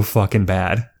horse so fucking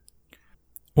bad.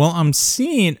 Well, I'm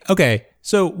seeing... Okay,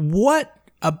 so what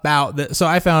about this? So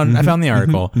I found the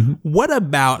article. What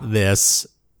about this?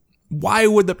 Why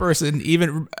would the person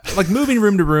even... Like, moving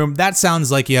room to room, that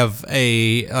sounds like you have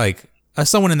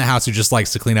someone in the house who just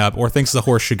likes to clean up or thinks the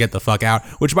horse should get the fuck out.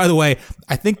 Which, by the way,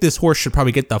 I think this horse should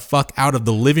probably get the fuck out of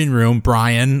the living room,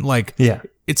 Brian. Like,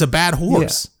 it's a bad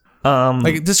horse. Yeah.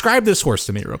 Like, describe this horse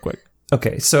to me real quick.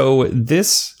 Okay, so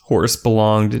this horse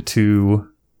belonged to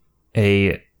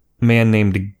a man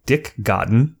named Dick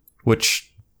Godden,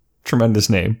 which, tremendous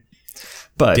name.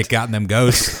 But Dick Godden them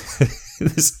ghosts.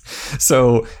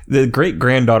 So the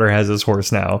great-granddaughter has this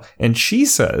horse now, and she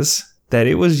says that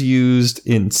it was used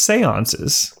in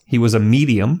seances. He was a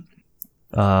medium,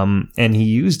 and he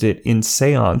used it in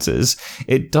seances.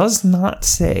 It does not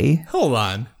say... Hold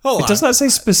on. It does not say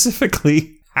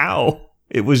specifically how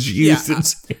it was used in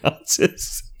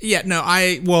seances. Yeah, no,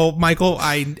 Michael,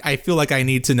 I feel like I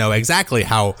need to know exactly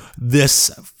how this,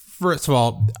 first of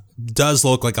all, does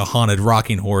look like a haunted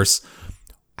rocking horse.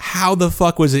 How the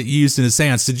fuck was it used in a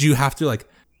seance? Did you have to, like,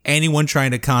 anyone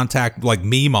trying to contact, like,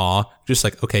 Meemaw, just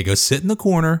like, okay, go sit in the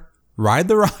corner, ride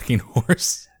the rocking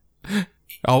horse.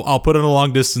 I'll put in a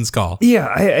long distance call. Yeah,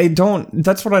 I don't,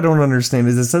 that's what I don't understand,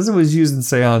 is it says it was used in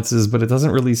seances, but it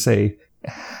doesn't really say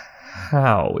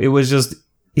how. It was just,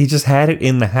 he just had it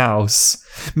in the house.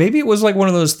 Maybe it was like one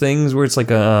of those things where it's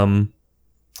like a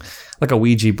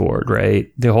Ouija board,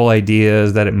 right? The whole idea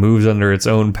is that it moves under its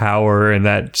own power, and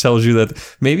that tells you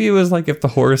that maybe it was like if the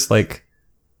horse like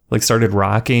like started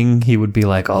rocking, he would be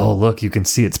like, oh, look, you can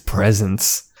see its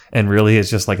presence. And really it's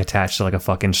just like attached to like a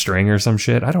fucking string or some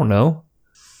shit. I don't know.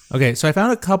 Okay, so I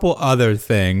found a couple other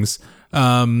things.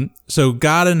 So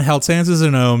Godin held seances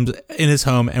and gnomes in his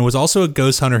home and was also a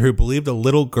ghost hunter who believed a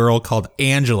little girl called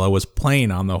Angela was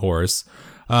playing on the horse.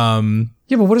 Yeah,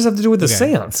 but what does that have to do with the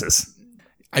seances?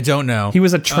 I don't know. He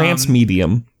was a trance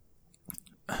medium.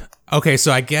 Okay,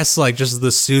 so I guess like just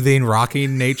the soothing,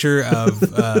 rocking nature of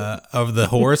the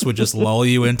horse would just lull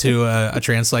you into a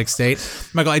trance-like state.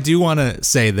 Michael, I do want to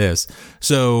say this.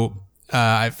 So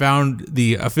I found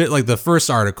the first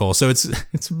article. So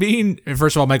it's being,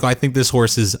 first of all, Michael, I think this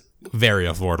horse is very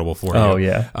affordable for you. Oh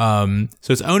yeah.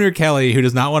 So its owner Kelly, who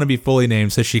does not want to be fully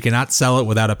named, says she cannot sell it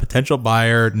without a potential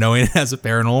buyer knowing it has a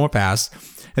paranormal past.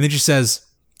 And then she says,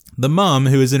 the mom,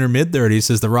 who is in her mid-30s,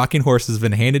 says the rocking horse has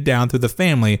been handed down through the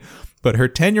family, but her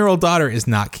 10-year-old daughter is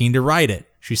not keen to ride it.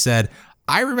 She said,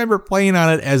 I remember playing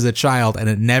on it as a child and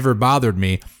it never bothered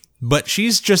me, but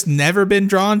she's just never been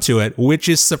drawn to it, which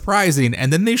is surprising.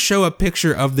 And then they show a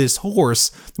picture of this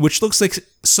horse, which looks like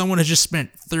someone has just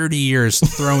spent 30 years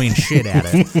throwing shit at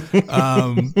it.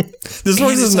 This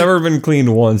horse has never been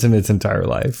cleaned once in its entire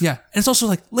life. Yeah. And it's also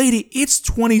like, lady, it's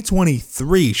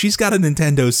 2023. She's got a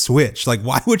Nintendo Switch. Like,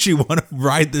 why would you want to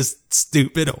ride this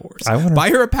stupid horse? Buy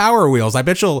her a Power Wheels. I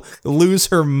bet she'll lose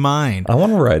her mind. I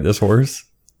want to ride this horse.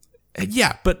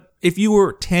 Yeah, but if you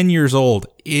were 10 years old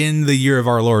in the year of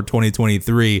our Lord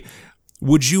 2023,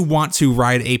 would you want to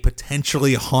ride a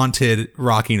potentially haunted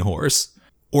rocking horse?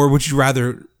 Or would you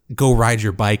rather go ride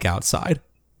your bike outside?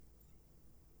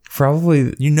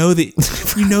 Probably. You know the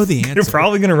answer. You're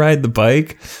probably going to ride the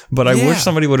bike, but I wish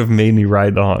somebody would have made me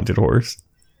ride the haunted horse.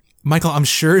 Michael, I'm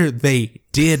sure they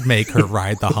did make her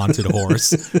ride the haunted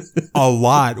horse a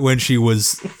lot when she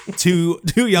was too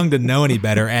young to know any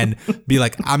better and be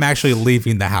like, I'm actually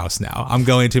leaving the house now. I'm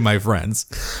going to my friends.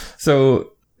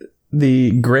 So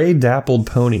the gray dappled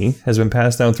pony has been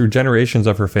passed down through generations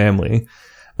of her family.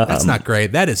 That's not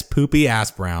great. That is poopy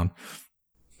ass brown.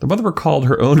 The mother recalled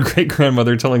her own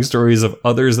great-grandmother telling stories of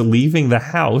others leaving the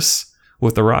house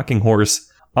with the rocking horse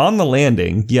on the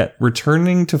landing, yet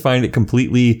returning to find it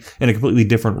completely in a completely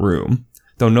different room,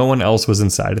 though no one else was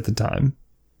inside at the time.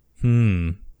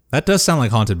 That does sound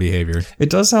like haunted behavior. It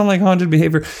does sound like haunted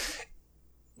behavior.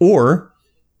 Or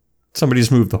somebody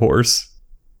just moved the horse.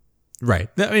 Right.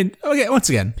 I mean, okay, once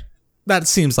again, that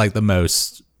seems like the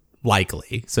most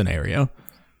likely scenario.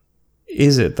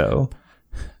 Is it, though?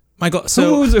 Michael,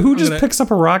 so who just picks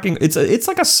up a rocking? It's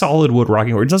like a solid wood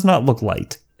rocking horse. It does not look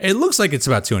light. It looks like it's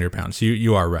about 200 pounds.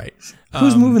 You are right.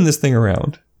 Who's moving this thing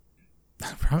around?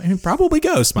 Probably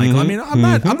ghosts, Michael. I mean,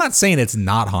 I'm not saying it's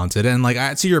not haunted. And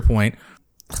like to your point,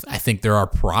 I think there are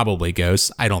probably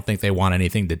ghosts. I don't think they want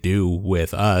anything to do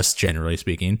with us, generally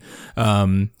speaking.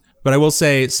 But I will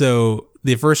say, so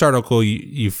the first article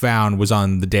you found was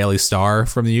on the Daily Star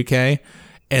from the UK,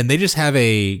 and they just have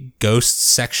a ghost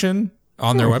section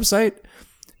on their website.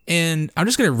 And I'm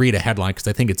just going to read a headline because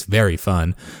I think it's very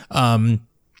fun.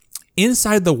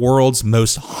 Inside the world's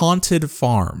most haunted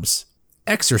farms,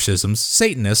 exorcisms,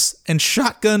 Satanists, and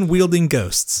shotgun-wielding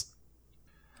ghosts.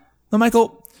 Now,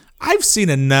 Michael, I've seen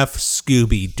enough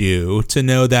Scooby-Doo to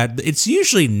know that it's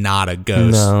usually not a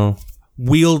ghost. No.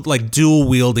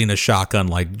 Dual-wielding a shotgun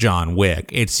like John Wick.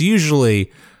 It's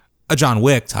usually a John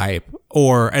Wick type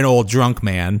or an old drunk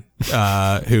man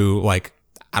who, like,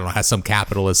 I don't know, has some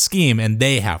capitalist scheme and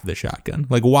they have the shotgun.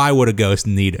 Like, why would a ghost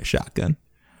need a shotgun?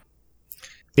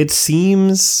 It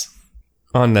seems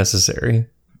unnecessary.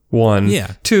 One.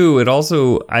 Yeah. Two, it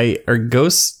also, are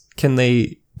ghosts, can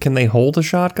they hold a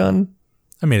shotgun?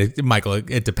 I mean, Michael,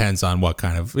 it depends on what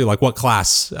kind of, like what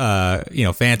class,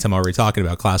 Phantom are we talking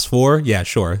about? Class 4? Yeah,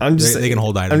 sure. They can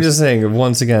hold items. I'm just saying,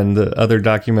 once again, the other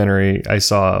documentary I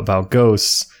saw about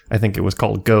ghosts, I think it was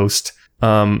called Ghost.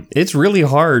 It's really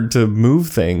hard to move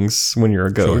things when you're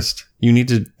a ghost. Sure. You need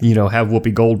to, have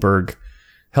Whoopi Goldberg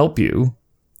help you.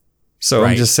 So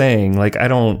right. I'm just saying, like, how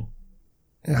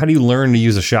do you learn to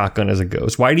use a shotgun as a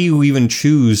ghost? Why do you even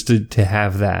choose to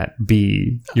have that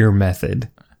be your method?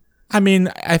 I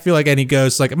mean, I feel like any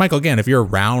ghost, like Michael, again, if you're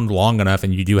around long enough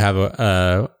and you do have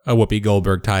a Whoopi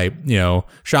Goldberg type,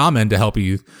 shaman to help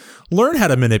you learn how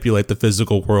to manipulate the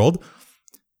physical world,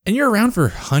 and you're around for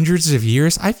hundreds of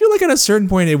years, I feel like at a certain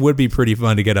point it would be pretty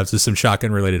fun to get up to some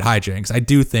shotgun related hijinks. I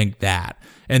do think that.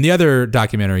 And the other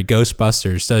documentary,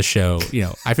 Ghostbusters, does show,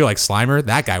 I feel like Slimer,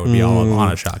 that guy would be all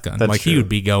on a shotgun. Like true. He would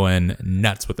be going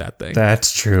nuts with that thing.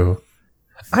 That's true.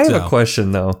 I have a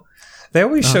question though. They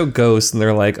always show ghosts and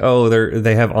they're like, oh,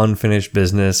 they have unfinished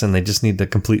business and they just need to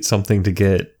complete something to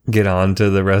get on to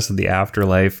the rest of the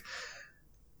afterlife.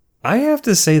 I have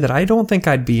to say that I don't think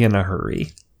I'd be in a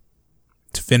hurry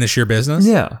to finish your business.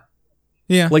 Yeah.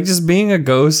 Yeah. Like, just being a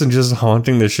ghost and just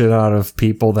haunting the shit out of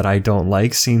people that I don't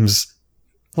like seems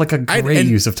like a great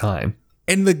use of time.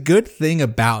 And the good thing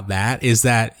about that is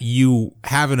that you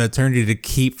have an eternity to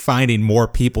keep finding more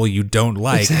people you don't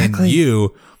like. Exactly. And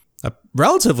you, a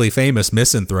relatively famous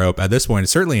misanthrope at this point,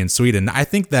 certainly in Sweden, I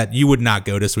think that you would not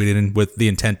go to Sweden with the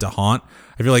intent to haunt.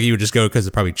 I feel like you would just go because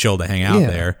it's probably chill to hang out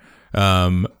there.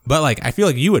 But like, I feel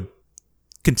like you would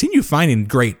continue finding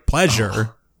great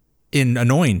pleasure in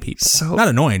annoying people. Not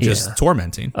annoying, just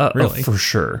tormenting. Really. For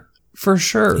sure. For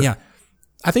sure. Yeah.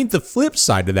 I think the flip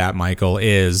side to that, Michael,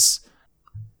 is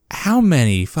how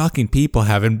many fucking people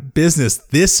have in business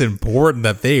this important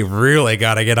that they really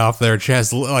got to get off their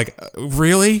chest? Like,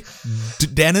 really,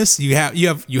 Dennis? You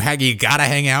gotta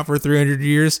hang out for 300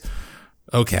 years?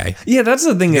 Okay. Yeah, that's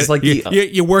the thing. Is like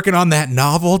you're working on that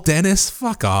novel, Dennis?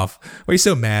 Fuck off. Why are you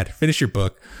so mad? Finish your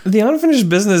book. The unfinished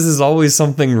business is always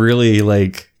something really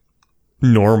like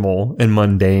normal and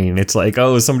mundane. It's like,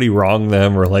 oh, somebody wronged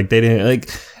them, or like they didn't like.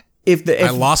 If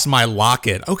I lost my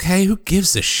locket, okay, who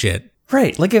gives a shit?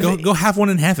 Right, like if go have one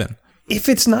in heaven. If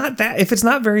it's not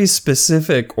very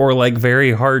specific or like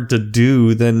very hard to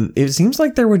do, then it seems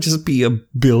like there would just be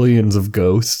billions of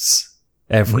ghosts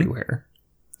everywhere.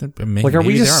 Like, are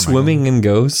we just swimming in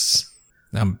ghosts?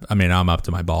 I'm up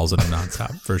to my balls in a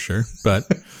nonstop for sure. But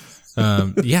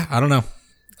yeah, I don't know.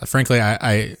 Frankly,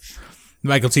 I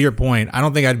Michael, to your point, I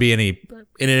don't think I'd be in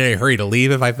any hurry to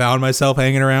leave if I found myself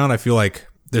hanging around. I feel like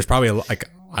there's probably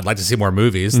I'd like to see more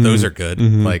movies. Mm-hmm. Those are good.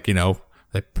 Mm-hmm. Like,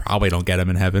 they probably don't get them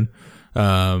in heaven,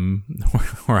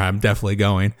 where I'm definitely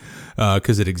going,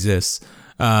 because it exists.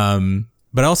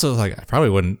 But also, like, I probably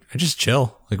wouldn't. I just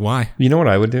chill. Like, why? You know what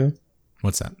I would do?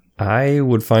 What's that? I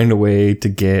would find a way to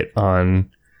get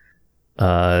on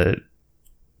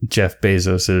Jeff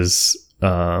Bezos's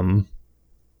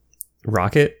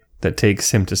rocket that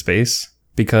takes him to space,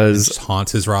 because just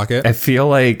haunts his rocket. I feel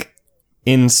like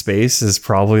in space is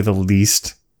probably the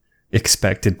least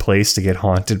expected place to get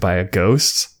haunted by a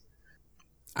ghost.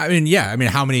 I mean, yeah. I mean,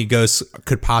 how many ghosts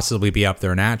could possibly be up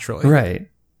there naturally? Right.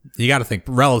 You got to think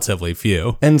relatively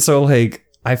few. And so, like,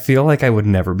 I feel like I would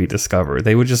never be discovered.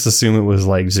 They would just assume it was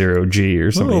like 0G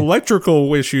or something.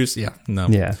 Electrical issues. Yeah. No.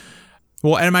 Yeah.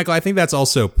 Well, and Michael, I think that's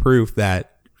also proof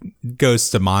that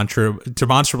ghosts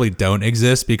demonstrably don't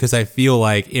exist, because I feel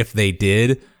like if they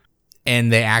did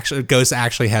and ghosts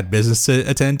actually had business to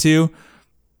attend to,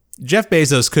 Jeff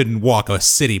Bezos couldn't walk a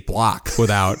city block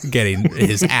without getting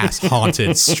his ass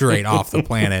haunted straight off the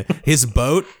planet. His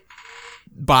boat,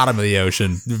 bottom of the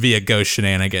ocean via ghost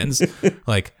shenanigans.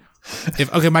 Like,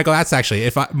 Michael, that's actually,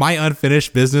 my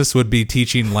unfinished business would be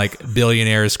teaching like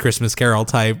billionaires Christmas Carol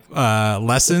type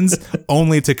lessons,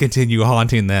 only to continue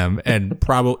haunting them and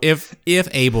probably, if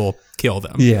able, kill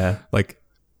them. Yeah. Like,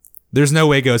 there's no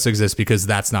way ghosts exist, because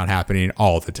that's not happening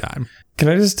all the time. Can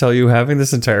I just tell you, having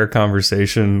this entire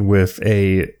conversation with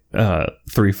a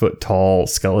 3 foot tall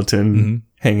skeleton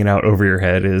hanging out over your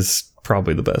head is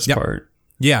probably the best part.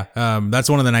 Yeah. That's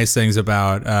one of the nice things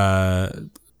about,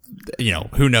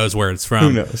 who knows where it's from.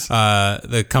 Who knows?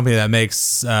 The company that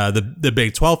makes the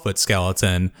big 12-foot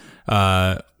skeleton,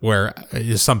 where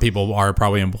some people are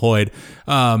probably employed,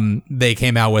 they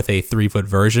came out with a 3-foot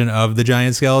version of the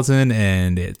giant skeleton,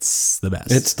 and it's the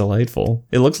best. It's delightful.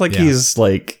 It looks like he's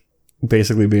like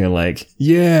basically being like,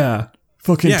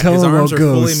 fucking tell his him arms are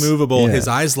ghosts. fully movable. Yeah. His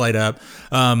eyes light up.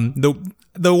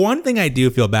 The one thing I do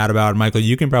feel bad about, Michael,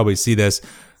 you can probably see this.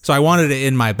 So I wanted it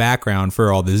in my background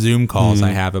for all the Zoom calls I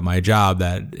have at my job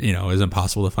that, is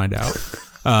impossible to find out.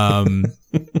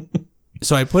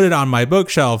 So I put it on my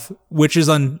bookshelf, which is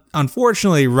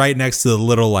unfortunately right next to the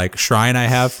little like shrine I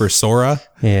have for Sora.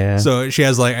 Yeah. So it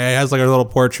has like a little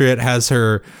portrait, has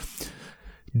her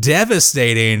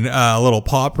devastating little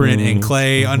paw print in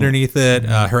clay underneath it.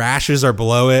 Her ashes are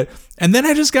below it. And then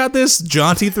I just got this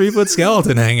jaunty 3-foot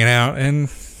skeleton hanging out, and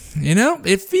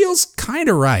it feels kind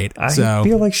of right. I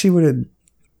feel like she would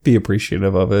be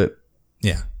appreciative of it.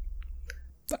 Yeah.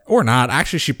 Or not.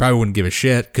 Actually, she probably wouldn't give a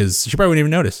shit, because she probably wouldn't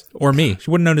even notice. Or me.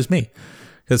 She wouldn't notice me.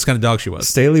 That's the kind of dog she was.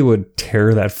 Staley would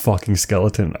tear that fucking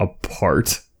skeleton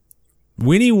apart.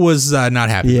 Winnie was not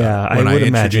happy about it when I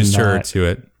introduced her to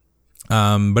it.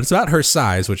 But it's about her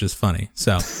size, which is funny.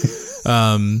 So,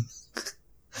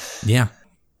 yeah.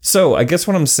 So I guess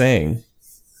what I'm saying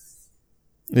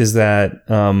is that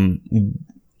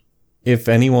if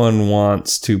anyone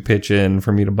wants to pitch in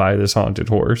for me to buy this haunted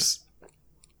horse,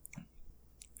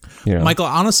 Michael,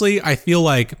 honestly, I feel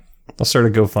like I'll start a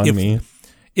GoFundMe.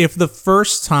 if the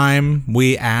first time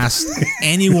we asked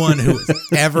anyone who has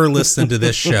ever listened to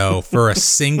this show for a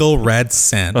single red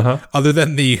cent, other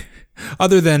than the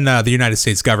United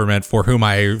States government, for whom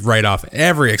I write off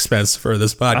every expense for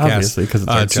this podcast, obviously, because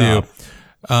it's our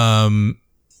job.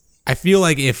 I feel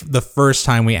like if the first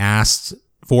time we asked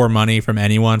for money from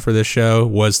anyone for this show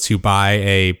was to buy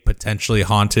a potentially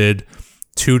haunted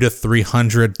 200 to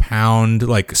 300 pound,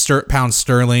 like pound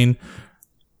sterling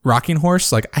rocking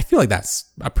horse, like I feel like that's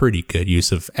a pretty good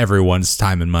use of everyone's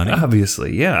time and money.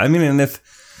 Obviously, yeah. I mean, and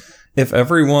if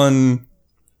everyone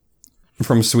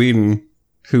from Sweden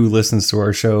who listens to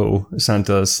our show sent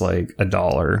us like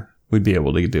 $1, we'd be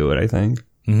able to do it, I think.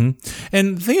 Mm-hmm.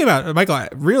 And thinking about it, Michael,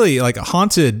 really like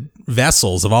haunted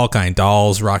vessels of all kind,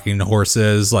 dolls, rocking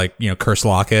horses, like, you know, cursed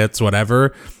lockets,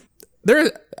 whatever.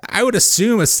 They're, I would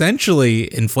assume,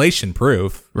 essentially inflation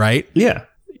proof, right? Yeah.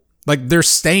 Like they're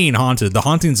staying haunted. The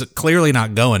haunting's clearly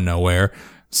not going nowhere.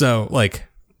 So like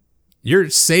you're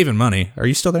saving money. Are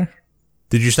you still there?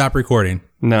 Did you stop recording?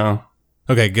 No.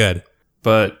 Okay, good.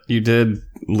 But you did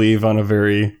leave on a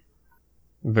very,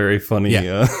 very funny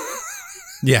face.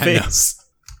 No.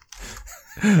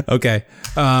 Okay.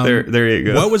 There you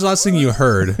go. What was the last thing you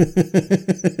heard?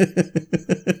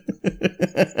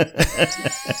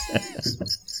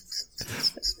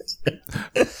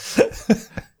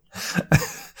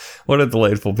 What a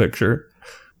delightful picture.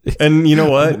 And you know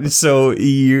what? So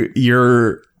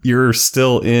you're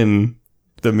still in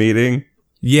the meeting?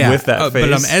 Yeah. With that face?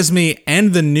 But I'm Esme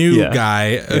and the new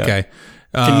guy. Okay.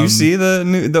 Can you see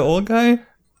the old guy?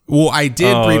 Well, I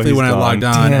did briefly when I logged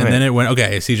on, and then it went,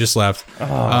 okay, so he just left.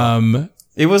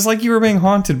 It was like you were being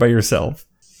haunted by yourself.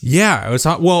 Yeah, it was.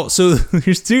 Well, so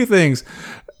there's two things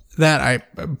that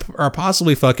are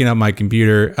possibly fucking up my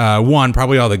computer. One,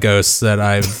 probably all the ghosts that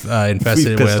I've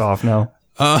infested pissed with. Off now.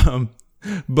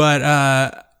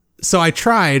 But so I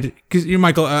tried, because you,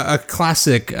 Michael, a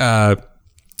classic,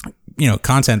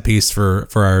 content piece for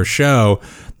our show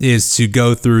is to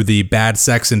go through the Bad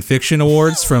Sex and Fiction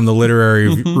Awards from the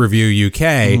Literary Review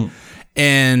UK.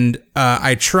 And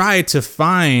I tried to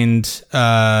find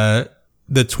the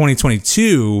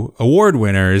 2022 award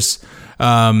winners,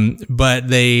 but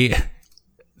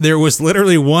there was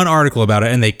literally one article about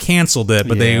it and they canceled it.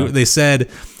 But they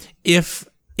said if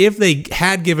they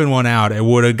had given one out, it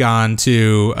would have gone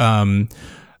to a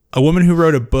woman who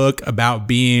wrote a book about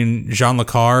being Jean Le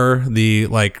Carre, the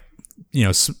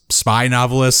spy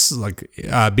novelist,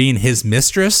 being his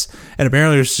mistress, and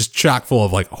apparently it was just chock full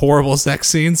of horrible sex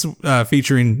scenes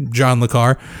featuring Jean Le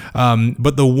Carre.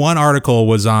 But the one article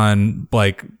was on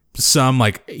some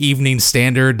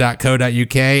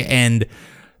eveningstandard.co.uk, and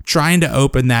trying to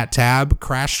open that tab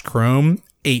crashed Chrome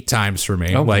 8 times for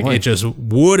me. It just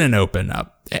wouldn't open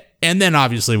up. And then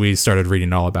obviously we started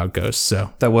reading all about ghosts.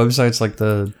 So that website's like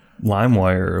the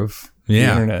LimeWire of the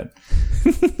internet.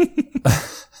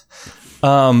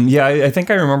 I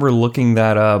think I remember looking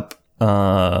that up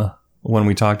when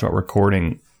we talked about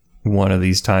recording one of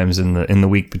these times in the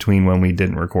week between when we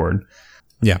didn't record.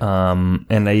 Yeah.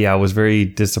 I was very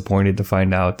disappointed to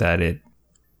find out that it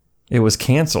was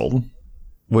canceled,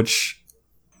 which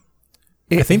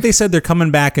I think they said they're coming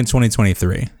back in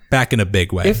 2023, back in a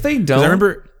big way. If they don't, I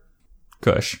remember,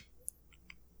 Kush,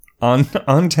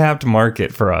 untapped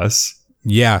market for us.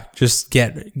 Yeah, just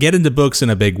get into books in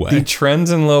a big way. The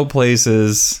Trends in Low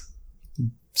Places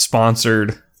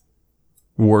sponsored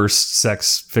worst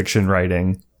sex fiction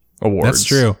writing awards. That's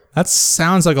true. That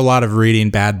sounds like a lot of reading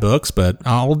bad books, but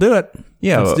I'll do it.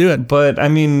 Yeah, let's do it. But I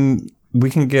mean, we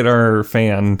can get our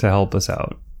fan to help us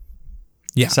out.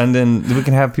 Yeah, we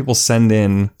can have people send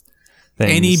in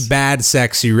things. Any bad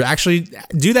sex you actually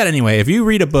do that anyway. If you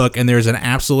read a book and there's an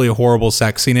absolutely horrible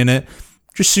sex scene in it,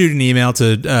 just shoot an email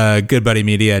to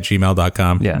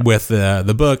goodbuddymedia@gmail.com with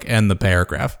the book and the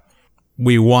paragraph.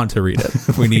 We want to read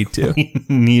it. We need to. We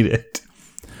need it.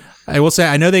 I will say,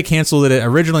 I know they canceled it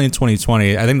originally in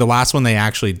 2020. I think the last one they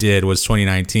actually did was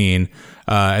 2019.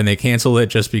 And they canceled it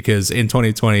just because in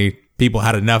 2020, people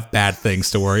had enough bad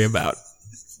things to worry about,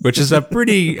 which is a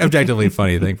pretty objectively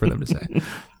funny thing for them to say.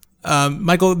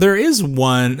 Michael, there is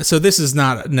one. So this is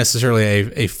not necessarily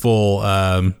a full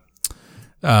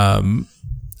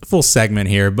segment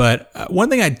here, but one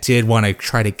thing I did want to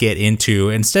try to get into,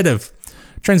 instead of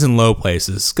trends in low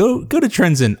places, go to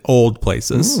trends in old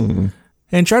places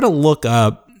and try to look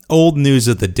up old news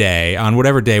of the day on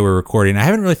whatever day we're recording. I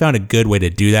haven't really found a good way to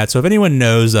do that. So if anyone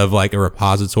knows of a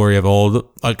repository of old,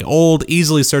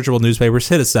 easily searchable newspapers,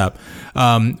 hit us up.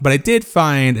 But I did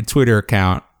find a Twitter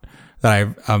account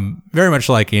that I'm very much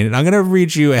liking, and I'm going to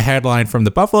read you a headline from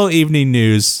the Buffalo Evening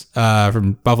News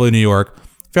from Buffalo, New York,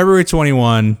 February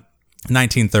 21,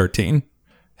 1913.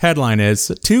 Headline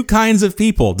is, 2 kinds of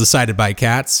people decided by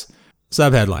cats.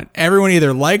 Subheadline, everyone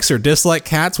either likes or dislikes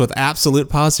cats with absolute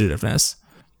positiveness.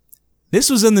 This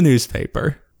was in the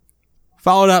newspaper.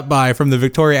 Followed up by, from the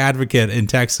Victoria Advocate in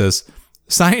Texas,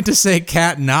 scientists say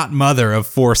cat not mother of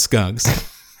 4 skunks.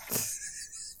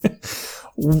 They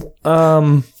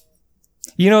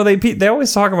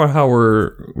always talk about how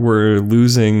we're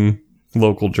losing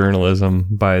local journalism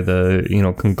by the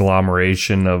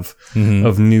conglomeration of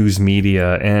news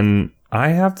media, and I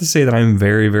have to say that I'm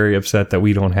very, very upset that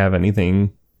we don't have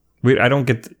anything. I don't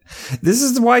get. This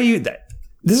is why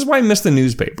I missed the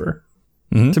newspaper.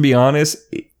 To be honest,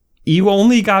 you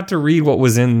only got to read what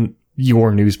was in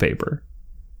your newspaper.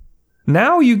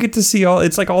 Now you get to see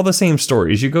it's like all the same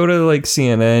stories. You go to like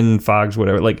CNN, Fox,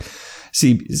 whatever, like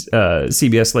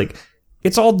CBS, like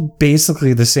it's all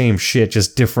basically the same shit,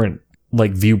 just different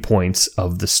like viewpoints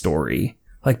of the story.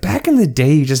 Like back in the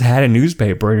day, you just had a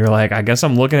newspaper and you're like, I guess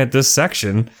I'm looking at this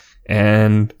section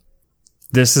and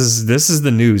this is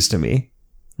the news to me.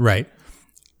 Right.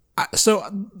 So,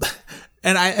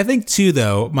 and I think too,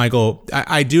 though, Michael,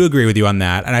 I do agree with you on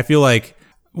that. And I feel like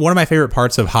one of my favorite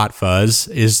parts of Hot Fuzz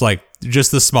is like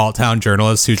just the small town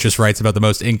journalist who just writes about the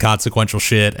most inconsequential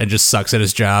shit and just sucks at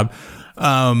his job.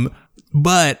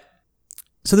 But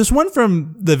so there's one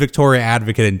from the Victoria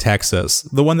Advocate in Texas,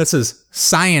 the one that says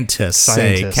scientists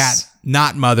say cat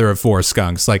not mother of 4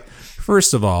 skunks. Like,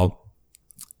 first of all,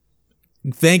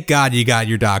 thank God you got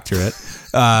your doctorate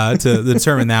to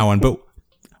determine that one. But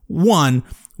one,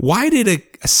 why did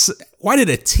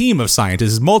a team of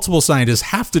scientists, multiple scientists,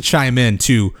 have to chime in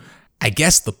to, I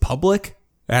guess, the public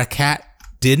that a cat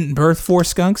didn't birth 4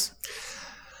 skunks?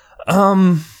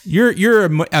 You're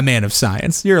a man of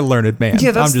science. You're a learned man.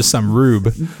 Yeah, I'm just some rube.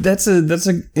 That's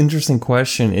an interesting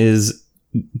question. Is,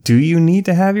 do you need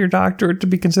to have your doctorate to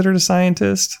be considered a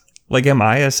scientist? Like, am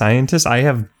I a scientist? I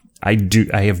have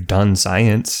done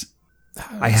science.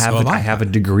 I have a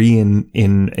degree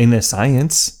in a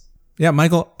science. Yeah,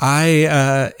 Michael,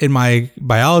 I in my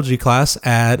biology class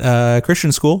at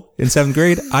Christian school in 7th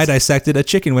grade, I dissected a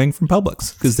chicken wing from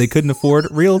Publix because they couldn't afford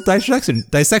real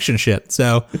dissection shit.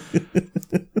 So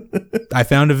I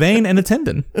found a vein and a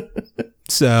tendon.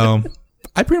 So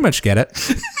I pretty much get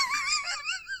it.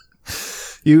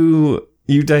 You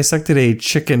dissected a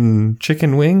chicken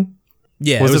wing?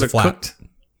 Yeah, was it was a flat. Cooked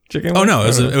chicken wing? Oh no,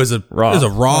 it was a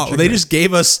raw. They just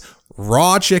gave us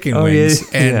raw chicken wings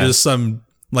and just some.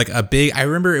 Like a big, I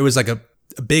remember it was like a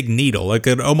big needle. Like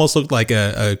it almost looked like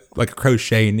a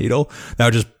crochet needle that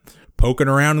was just poking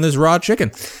around in this raw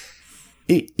chicken.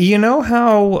 You know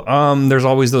how there's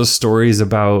always those stories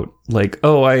about like,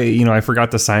 oh, I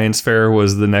forgot the science fair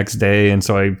was the next day, and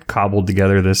so I cobbled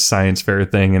together this science fair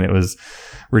thing, and it was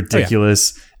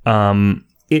ridiculous. Oh, yeah.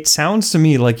 It sounds to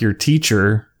me like your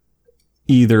teacher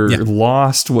either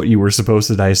lost what you were supposed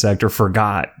to dissect or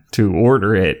forgot to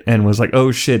order it and was like,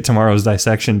 oh shit, tomorrow's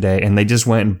dissection day, and they just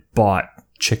went and bought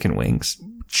chicken wings.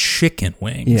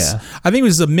 Yeah, I think it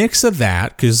was a mix of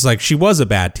that because like she was a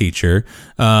bad teacher,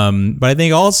 but I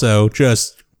think also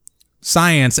just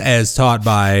science as taught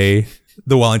by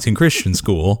the Wellington Christian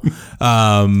School.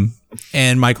 And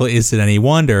Michael, is it any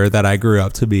wonder that I grew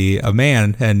up to be a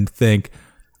man and think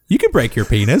you could break your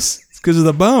penis because of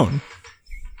the bone?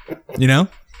 You know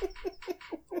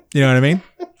what I mean?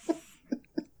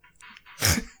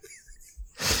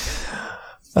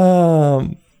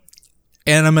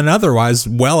 And I'm an otherwise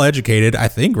well-educated, I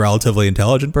think, relatively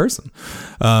intelligent person.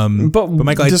 But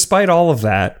Michael, despite all of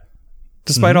that,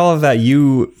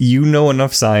 you know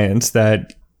enough science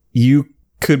that you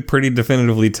could pretty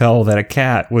definitively tell that a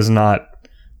cat was not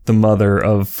the mother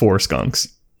of 4 skunks.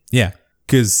 Yeah,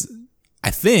 because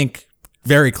I think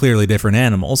very clearly different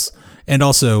animals. And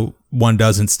also, one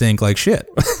doesn't stink like shit.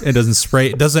 It doesn't spray.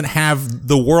 It doesn't have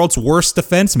the world's worst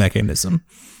defense mechanism.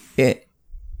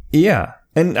 Yeah.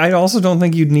 And I also don't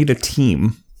think you'd need a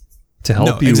team to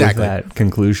help you with that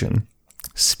conclusion.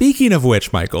 Speaking of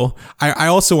which, Michael, I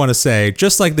also want to say,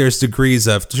 just like there's degrees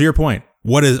of, to your point,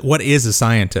 what is a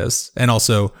scientist? And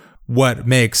also what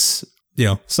makes,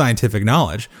 scientific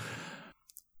knowledge.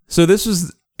 So this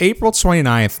was April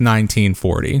 29th,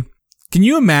 1940. Can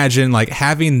you imagine like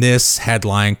having this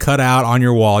headline cut out on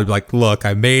your wall? You'd be like, look,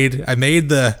 I made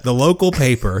the local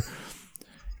paper.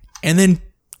 And then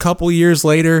a couple years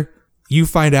later, you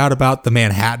find out about the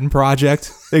Manhattan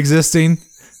Project existing.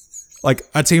 Like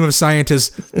a team of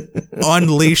scientists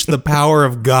unleash the power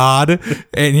of God.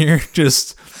 And you're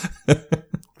just,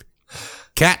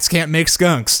 cats can't make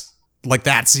skunks. Like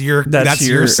that's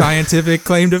your scientific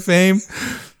claim to fame.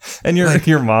 And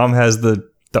your mom has the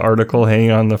The article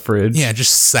hanging on the fridge. Yeah,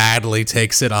 just sadly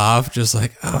takes it off. Just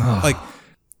like, like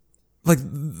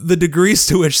the degrees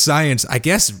to which science, I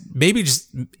guess, maybe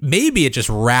it just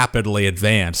rapidly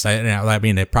advanced. I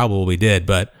mean, it probably did,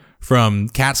 but from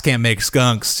cats can't make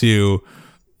skunks to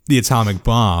the atomic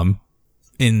bomb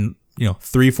in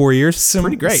 3-4 years,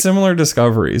 pretty great. Similar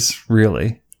discoveries,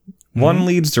 really. One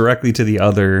leads directly to the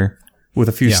other with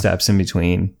a few steps in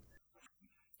between.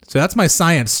 So that's my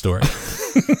science story.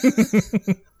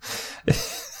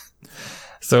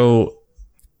 So,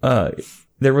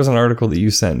 there was an article that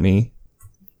you sent me,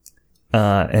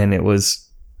 and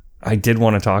I did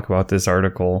want to talk about this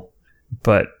article,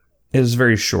 but it was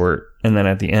very short. And then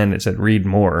at the end it said read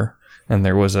more. And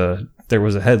there was a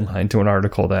headline to an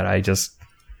article that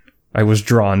I was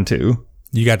drawn to.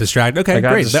 You got distracted. Okay,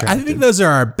 great. Distracted. I think those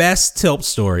are our best tilt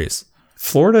stories.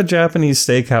 Florida Japanese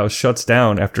steakhouse shuts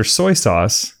down after soy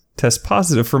sauce tests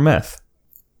positive for meth.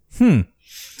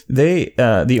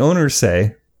 The owners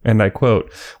say, and I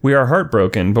quote, "We are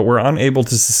heartbroken, but we're unable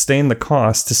to sustain the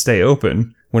cost to stay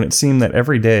open when it seemed that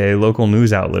every day a local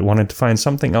news outlet wanted to find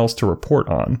something else to report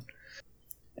on."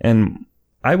 And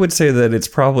I would say that it's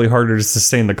probably harder to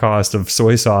sustain the cost of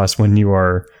soy sauce when you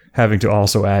are having to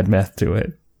also add meth to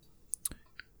it.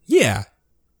 Yeah.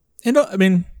 And I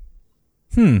mean,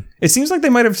 It seems like they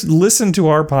might have listened to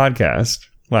our podcast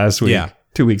last week,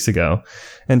 2 weeks ago,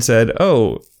 and said,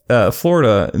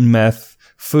 Florida meth,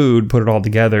 food, put it all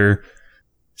together,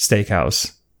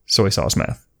 steakhouse, soy sauce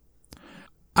meth.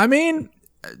 I mean,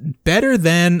 better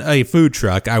than a food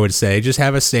truck, I would say. Just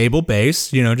have a stable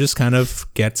base, just kind of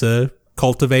get to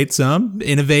cultivate some,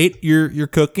 innovate your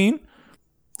cooking,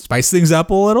 spice things up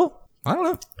a little. I don't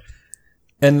know.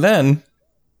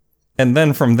 And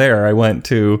then from there, I went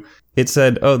to, it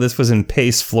said, this was in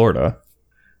Pace, Florida.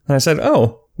 And I said,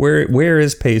 where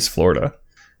is Pace, Florida?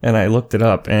 And I looked it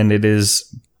up, and it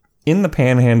is in the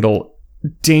Panhandle,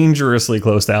 dangerously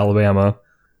close to Alabama.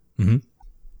 Mm-hmm.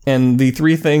 And the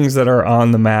three things that are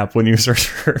on the map when you search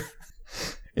for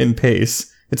in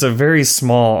Pace, it's a very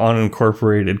small,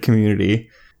 unincorporated community.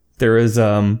 There is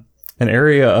an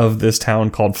area of this town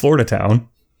called Florida Town.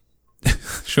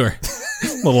 Sure. A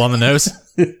little on the nose.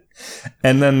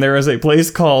 And then there is a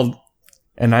place called,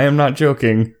 and I am not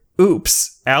joking,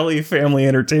 Oops Alley Family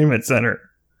Entertainment Center.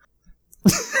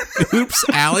 Oops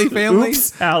Alley Family?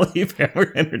 Oops Alley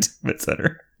Family Entertainment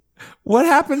Center. What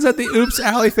happens at the Oops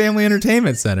Alley Family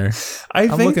Entertainment Center?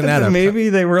 I'm think that maybe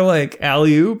they were like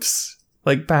alley oops,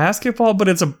 like basketball, but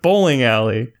it's a bowling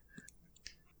alley.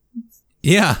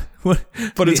 Yeah.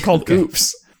 But it's called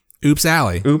Oops. Oops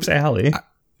Alley. Oops Alley.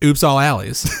 Oops all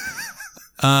alleys.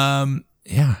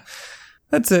 Yeah.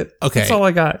 That's it. Okay. That's all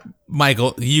I got.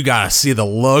 Michael, you gotta see the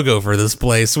logo for this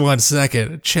place. 1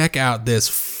 second. Check out this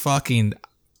fucking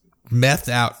methed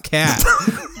out cat.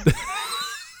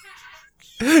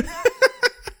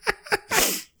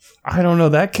 I don't know.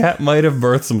 That cat might have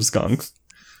birthed some skunks.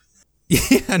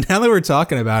 Yeah, now that we're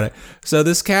talking about it. So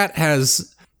this cat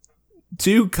has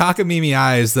 2 cockamamie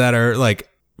eyes that are like,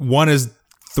 one is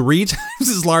 3 times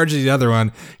as large as the other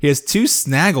one. He has 2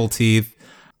 snaggle teeth.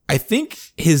 I think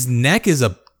his neck is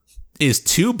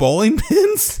 2 bowling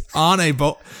pins on a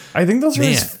bowl. I think those are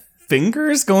his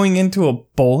fingers going into a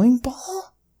bowling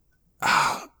ball.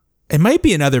 It might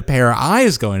be another pair of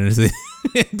eyes going into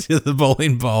the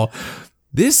bowling ball.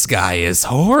 This guy is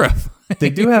horrifying. They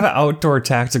do have an outdoor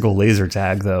tactical laser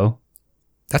tag, though.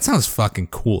 That sounds fucking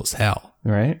cool as hell.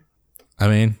 Right? I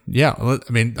mean, yeah. I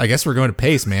mean, I guess we're going to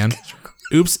Pace, man.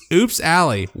 Oops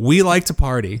Alley. We like to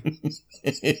party.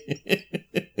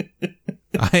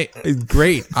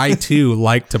 Great. I too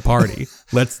like to party.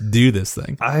 Let's do this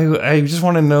thing. I just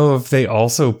want to know if they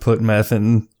also put meth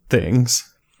in things.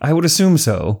 I would assume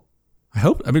so. I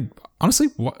hope. I mean, honestly,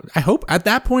 I hope at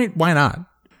that point, why not?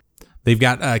 They've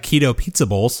got keto pizza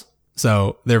bowls,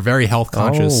 so they're very health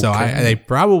conscious. Oh, okay. So they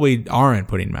probably aren't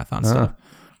putting meth on stuff.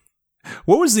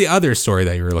 What was the other story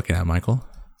that you were looking at, Michael?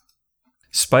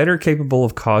 Spider capable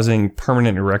of causing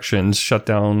permanent erections shuts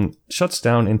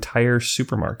down entire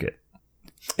supermarket.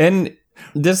 And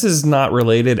this is not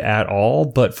related at all,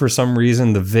 but for some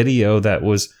reason, the video that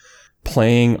was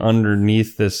playing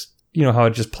underneath this, you know how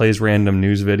it just plays random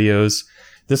news videos?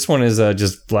 This one is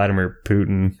just Vladimir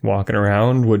Putin walking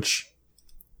around, which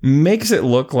makes it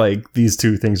look like these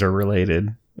two things are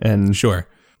related. And sure,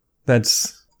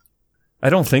 I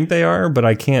don't think they are, but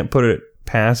I can't put it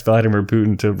past Vladimir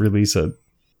Putin to release a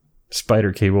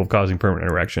spider capable of causing permanent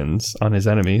erections on his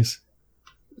enemies.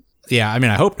 Yeah, I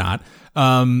mean, I hope not.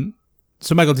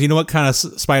 So, Michael, do you know what kind of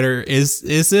spider is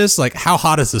this? Like, how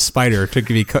hot is the spider to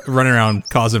be running around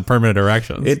causing permanent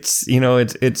erections? It's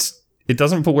it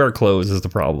doesn't wear clothes is the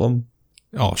problem.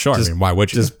 Oh, sure. I mean, why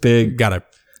would you? Just big. Got a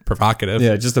provocative.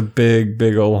 Yeah, just a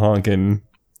big old honking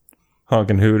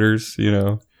hooters, you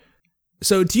know.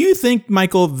 So do you think,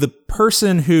 Michael, the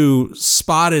person who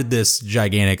spotted this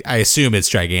gigantic, I assume it's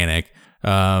gigantic,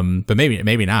 but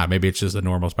maybe not. Maybe it's just a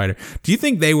normal spider. Do you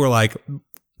think they were like,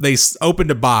 they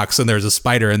opened a box and there's a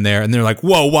spider in there and they're like,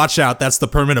 whoa, watch out, that's the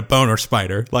permanent boner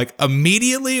spider, like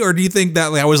immediately? Or do you think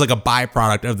that was like a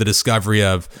byproduct of the discovery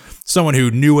of someone who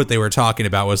knew what they were talking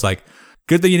about, was like,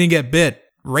 good thing you didn't get bit,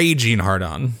 raging hard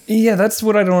on? Yeah, that's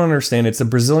what I don't understand. It's a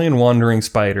Brazilian wandering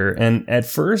spider. And at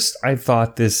first I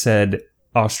thought this said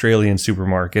Australian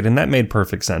supermarket, and that made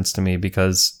perfect sense to me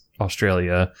because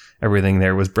Australia, everything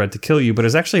there was bred to kill you, but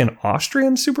it's actually an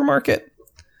Austrian supermarket.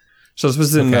 So this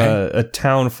was in a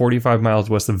town 45 miles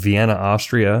west of Vienna,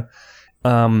 Austria.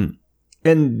 And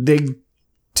they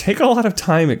take a lot of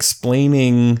time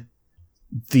explaining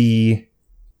the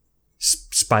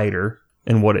spider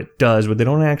and what it does, but they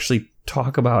don't actually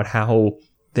talk about how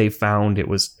they found it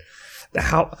was...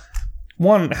 How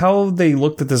they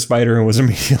looked at the spider and was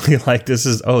immediately like, this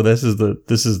is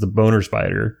the boner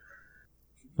spider.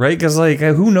 Right? Because, like,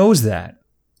 who knows that?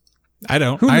 I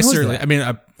don't. I certainly... That? I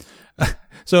mean...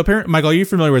 So apparently, Michael, are you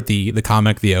familiar with the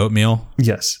comic The Oatmeal?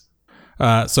 Yes.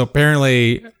 So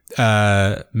apparently,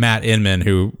 Matt Inman,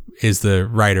 who is the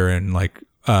writer and like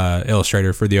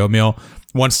illustrator for The Oatmeal,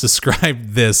 once described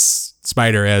this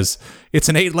spider as, it's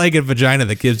an 8-legged vagina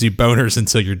that gives you boners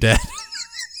until you're dead.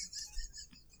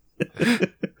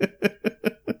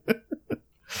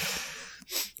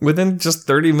 Within just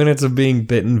 30 minutes of being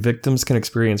bitten, victims can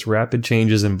experience rapid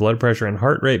changes in blood pressure and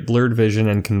heart rate, blurred vision,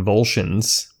 and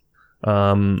convulsions.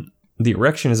 The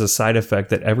erection is a side effect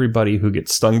that everybody who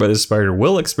gets stung by this spider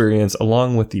will experience,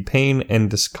 along with the pain and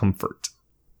discomfort.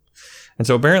 And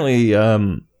so apparently,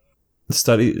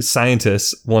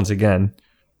 scientists, once again,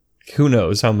 who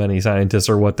knows how many scientists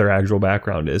or what their actual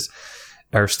background is,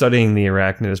 are studying the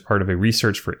arachnid as part of a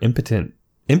research for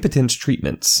impotence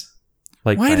treatments.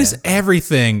 Like, why does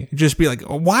everything just be like,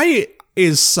 why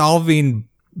is solving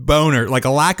boner, like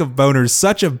a lack of boners,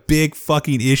 such a big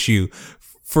fucking issue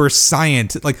for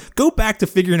science? Like, go back to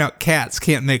figuring out cats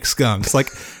can't make skunks. Like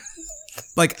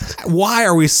why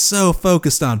are we so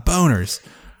focused on boners?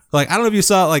 Like, I don't know if you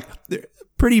saw, like,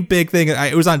 pretty big thing.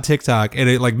 It was on TikTok and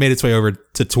it like made its way over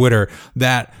to Twitter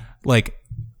that like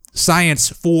science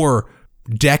for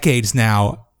decades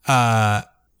now,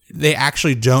 they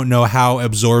actually don't know how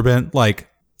absorbent like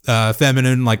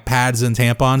feminine like pads and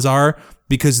tampons are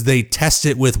because they test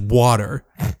it with water.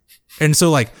 And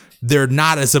so like they're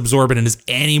not as absorbent as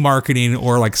any marketing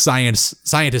or like scientist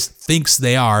thinks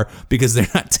they are, because they're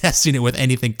not testing it with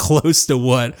anything close to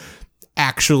what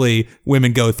actually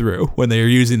women go through when they are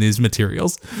using these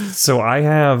materials. So I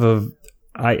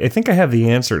think I have the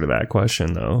answer to that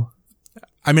question though.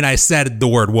 I mean, I said the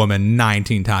word woman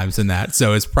 19 times in that,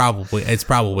 so it's probably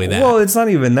that. Well, it's not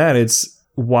even that. It's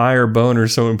why are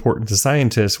boners so important to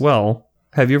scientists? Well,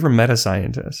 have you ever met a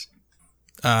scientist?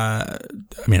 I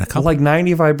mean, a couple. Like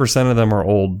 95% of them are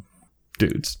old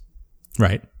dudes.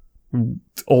 Right.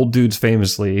 Old dudes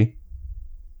famously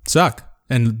suck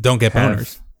and don't get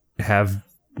boners. Have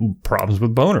problems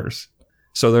with boners.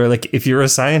 So they're like, if you're a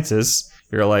scientist,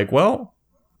 you're like, well,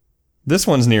 this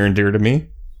one's near and dear to me.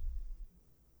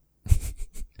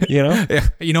 You know? Yeah.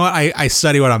 You know what? I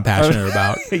study what I'm passionate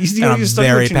about. And I'm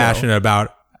very passionate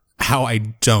about how I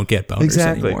don't get boners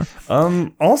anymore.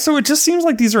 Also, it just seems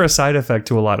like these are a side effect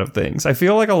to a lot of things. I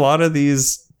feel like a lot of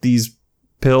these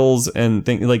pills and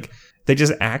things, like, they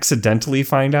just accidentally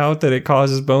find out that it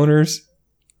causes boners.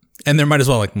 And there might as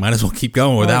well keep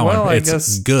going with that one.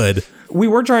 It's good. We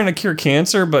were trying to cure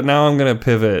cancer, but now I'm going to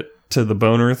pivot to the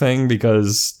boner thing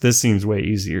because this seems way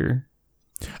easier.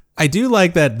 I do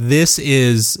like that this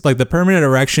is, like, the permanent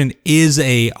erection is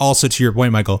also to your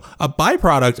point, Michael, a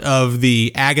byproduct of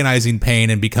the agonizing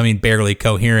pain and becoming barely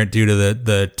coherent due to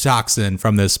the toxin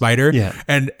from the spider. Yeah.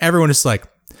 And everyone is like,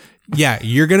 yeah,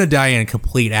 you're going to die in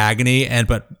complete agony,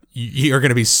 but you're going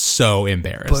to be so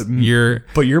embarrassed.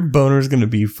 But your boner's going to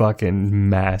be fucking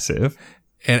massive.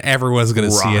 And everyone's going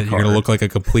to see it. You're going to look like a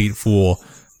complete fool.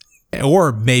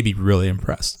 Or maybe really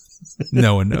impressed.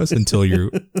 No one knows until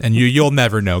you'll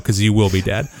never know because you will be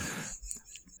dead.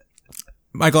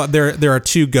 Michael, there are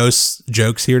two ghost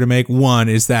jokes here to make. One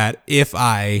is that if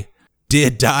I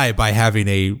did die by having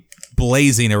a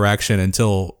blazing erection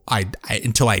until I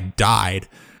died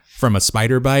from a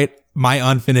spider bite,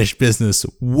 my unfinished business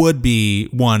would be,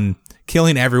 one,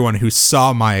 killing everyone who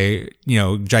saw my,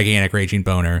 gigantic raging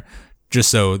boner, just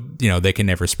so, they can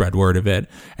never spread word of it,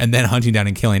 and then hunting down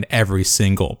and killing every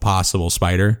single possible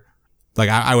spider Like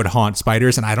I would haunt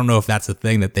spiders, and I don't know if that's a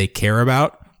thing that they care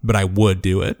about, but I would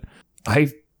do it.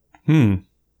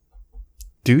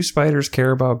 Do spiders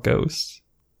care about ghosts?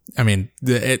 I mean,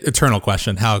 the eternal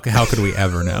question. How could we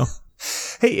ever know?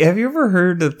 Hey, have you ever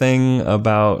heard the thing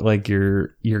about like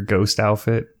your ghost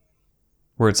outfit,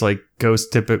 where it's like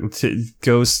ghost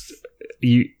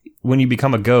you when you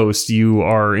become a ghost, you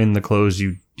are in the clothes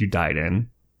you died in.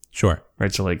 Sure.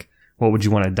 Right. So like, what would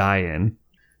you want to die in?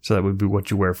 So that would be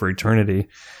what you wear for eternity.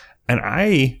 And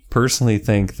I personally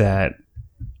think that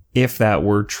if that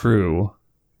were true,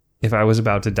 if I was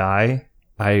about to die,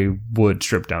 I would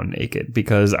strip down naked,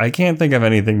 because I can't think of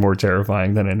anything more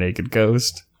terrifying than a naked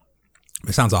ghost.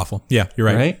 It sounds awful. Yeah, you're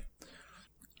right. Right?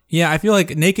 Yeah, I feel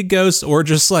like naked ghost or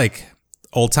just like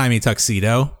old timey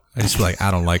tuxedo. I just feel like I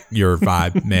don't like your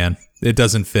vibe, man. It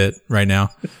doesn't fit right now.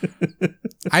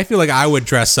 I feel like I would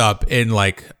dress up in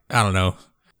like, I don't know,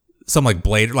 some like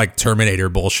Blade, like Terminator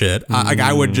bullshit.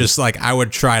 I would just like, I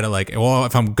would try to like, well,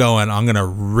 if I'm going, I'm going to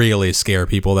really scare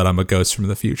people that I'm a ghost from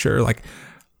the future. Like,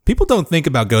 people don't think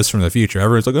about ghosts from the future.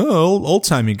 Everyone's like, oh, old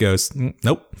timey ghosts.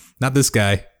 Nope, not this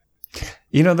guy.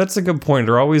 You know, that's a good point.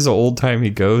 They're always old timey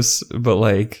ghosts, but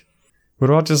like, what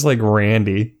about just like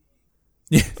Randy?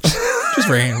 Yeah, just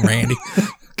Randy.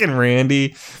 Fucking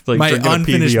Randy. Like, my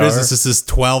unfinished business is this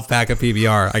 12-pack of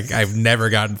PBR. I've never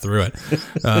gotten through it.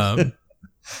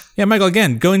 Yeah, Michael,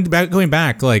 again, going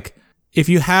back, like, if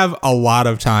you have a lot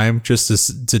of time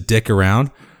just to dick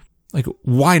around, like,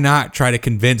 why not try to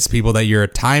convince people that you're a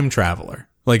time traveler?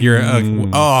 Like, you're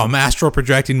I'm astral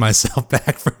projecting myself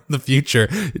back from the future.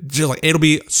 Just like, it'll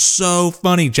be so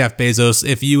funny, Jeff Bezos,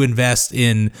 if you invest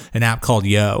in an app called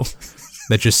Yo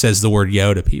that just says the word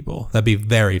yo to people. That'd be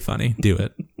very funny. Do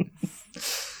it.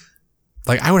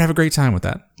 Like, I would have a great time with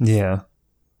that. Yeah.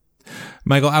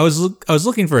 Michael, I was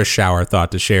looking for a shower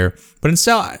thought to share, but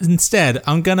instead,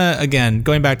 I'm gonna, again,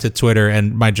 going back to Twitter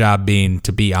and my job being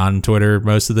to be on Twitter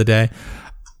most of the day,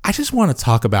 I just want to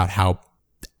talk about how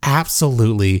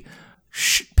absolutely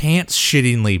pants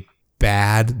shittingly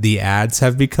bad the ads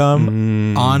have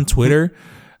become on Twitter.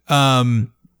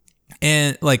 And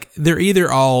like, they're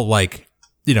either all like,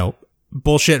 you know,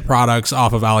 bullshit products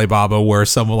off of Alibaba where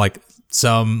some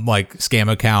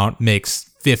scam account makes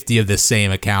 50 of the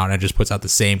same account and just puts out the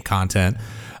same content.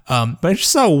 But I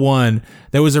just saw one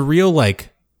that was a real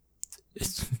like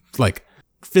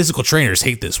physical trainers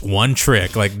hate this one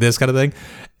trick, like this kind of thing.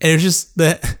 And it was just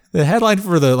the headline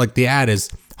for the ad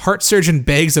is heart surgeon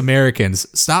begs Americans,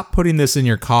 stop putting this in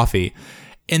your coffee.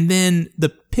 And then the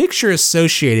picture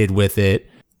associated with it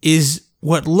is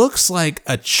what looks like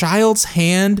a child's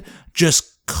hand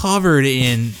just covered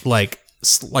in like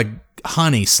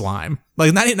honey slime.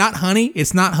 Like not honey.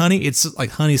 It's not honey. It's like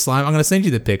honey slime. I'm going to send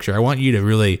you the picture. I want you to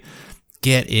really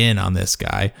get in on this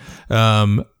guy.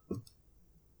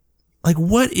 Like,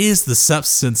 what is the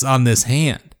substance on this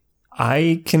hand?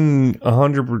 I can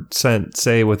 100%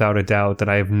 say without a doubt that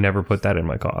I have never put that in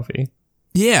my coffee.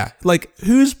 Yeah. Like,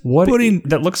 who's putting...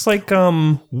 That looks like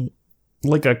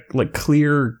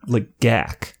clear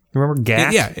gack. Remember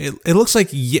gack? Yeah, it looks like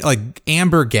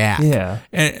amber gack. Yeah.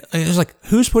 And it's like,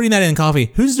 who's putting that in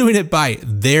coffee? Who's doing it by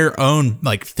their own,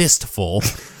 like, fistful?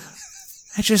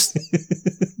 I just...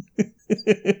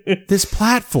 this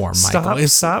platform, Michael.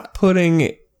 Stop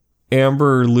putting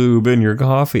amber lube in your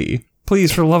coffee.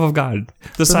 Please, for the love of God.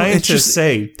 The scientists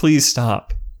say, please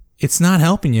stop. It's not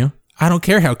helping you. I don't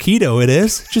care how keto it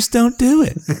is. Just don't do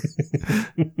it.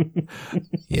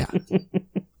 Yeah.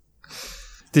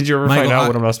 Did you ever find out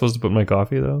what I'm not supposed to put in my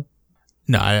coffee, though?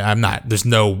 No, I'm not. There's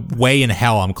no way in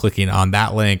hell I'm clicking on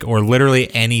that link or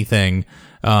literally anything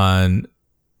on...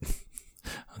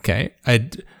 Okay.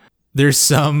 There's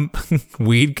some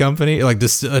weed company, like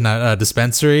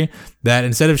dispensary, that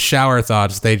instead of shower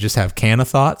thoughts, they just have can of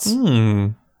thoughts.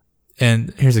 And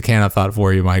here's a can of thought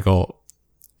for you, Michael.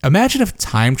 Imagine if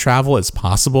time travel is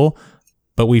possible,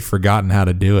 but we've forgotten how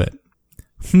to do it.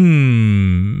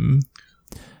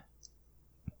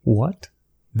 What?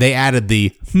 They added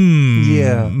the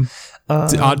yeah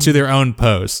to their own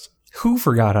post. Who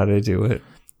forgot how to do it?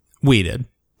 We did.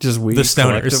 Just we, the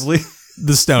stoners. Collectively?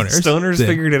 The stoners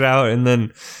figured it out, and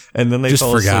then they just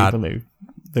fell forgot. asleep and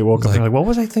they woke up and they're like, what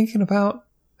was I thinking about?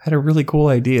 I had a really cool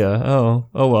idea. Oh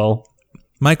well.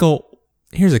 Michael,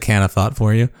 here's a can of thought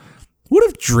for you. What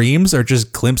if dreams are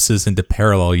just glimpses into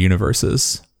parallel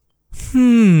universes? You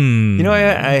know,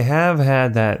 I have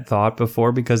had that thought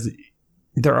before because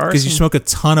there are... Because you smoke a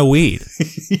ton of weed.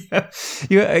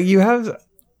 Yeah. You have...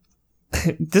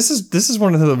 this is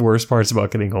one of the worst parts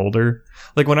about getting older.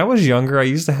 Like when I was younger, I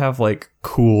used to have like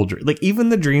cool like even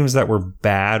the dreams that were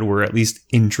bad were at least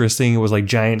interesting. It was like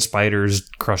giant spiders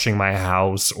crushing my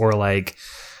house, or like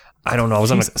I don't know, I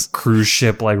was on a cruise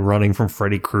ship like running from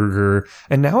Freddy Krueger.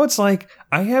 And now it's like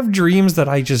I have dreams that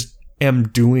I just am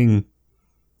doing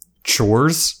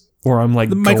chores, or I'm like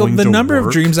Michael, going the to number work.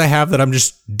 of dreams I have that I'm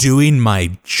just doing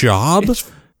my job, It's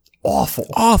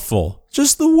awful.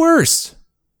 Just the worst.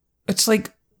 It's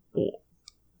like,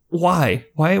 why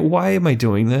am I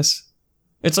doing this?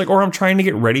 It's like, or I'm trying to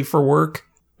get ready for work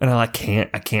and I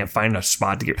can't find a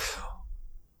spot to get.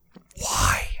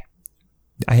 Why?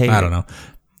 I don't know.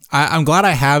 I'm glad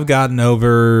I have gotten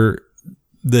over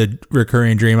the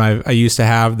recurring dream I used to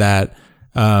have that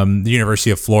the University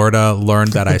of Florida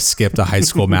learned that I skipped a high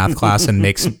school math class and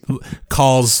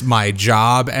calls my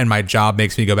job, and my job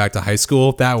makes me go back to high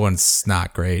school. That one's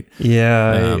not great.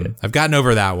 Yeah. I've gotten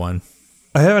over that one.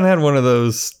 I haven't had one of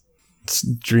those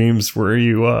dreams where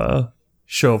you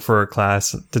show up for a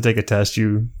class to take a test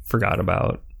you forgot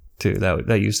about too.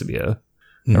 That used to be a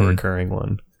recurring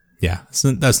one. Yeah,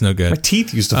 that's no good. My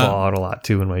teeth used to fall out a lot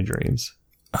too in my dreams.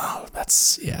 Oh,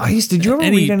 that's yeah. Did you ever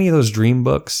read any of those dream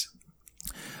books?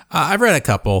 I've read a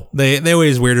couple. They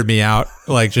always weirded me out,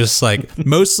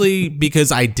 mostly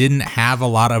because I didn't have a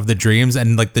lot of the dreams,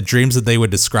 and like the dreams that they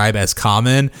would describe as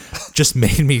common just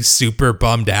made me super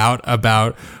bummed out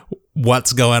about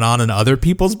what's going on in other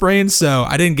people's brains. So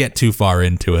I didn't get too far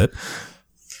into it.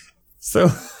 So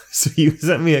you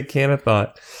sent me a can of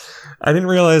thought. I didn't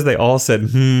realize they all said at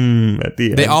the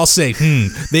end. They all say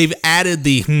They've added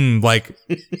the like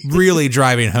really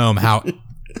driving home how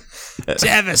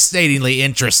devastatingly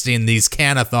interesting these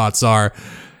can of thoughts are.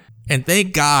 And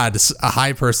thank God a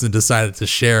high person decided to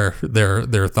share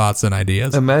their thoughts and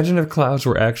ideas. Imagine if clouds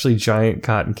were actually giant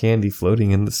cotton candy floating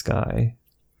in the sky.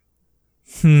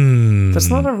 That's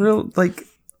not a real, like,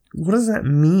 what does that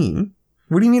mean?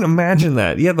 What do you mean, imagine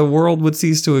that? Yeah, the world would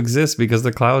cease to exist because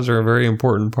the clouds are a very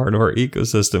important part of our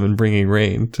ecosystem in bringing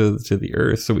rain to the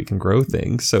earth so we can grow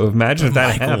things. So imagine if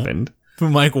that happened. But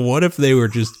Michael, what if they were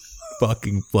just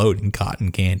fucking floating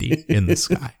cotton candy in the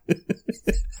sky?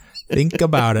 Think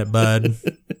about it, bud.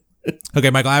 Okay,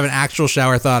 Michael, I have an actual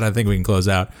shower thought. I think we can close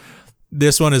out.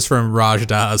 This one is from Raj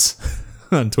Das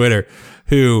on Twitter,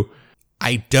 who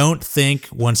I don't think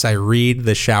once I read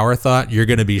the shower thought, you're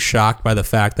going to be shocked by the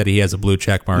fact that he has a blue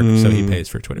check mark, so he pays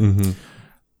for Twitter. Mm-hmm.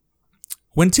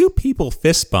 When two people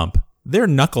fist bump, their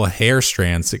knuckle hair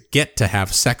strands get to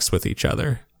have sex with each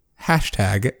other.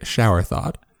 Hashtag shower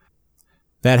thought.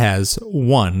 That has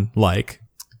one like.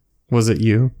 Was it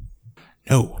you?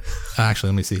 No. Actually,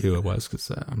 let me see who it was because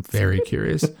I'm very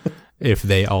curious if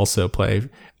they also play.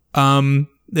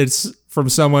 It's from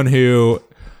someone who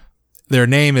their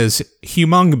name is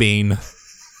Humongbean,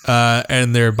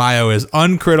 and their bio is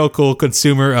uncritical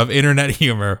consumer of internet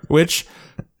humor, which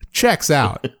checks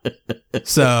out.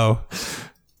 So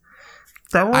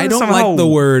I don't like the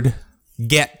word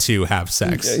get to have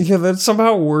sex. Yeah, that's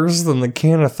somehow worse than the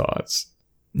can of thoughts.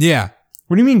 Yeah.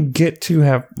 What do you mean get to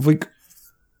have, like,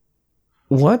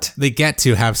 what? They get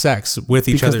to have sex with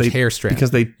each other's hair strands.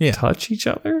 Because they touch each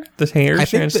other? The hair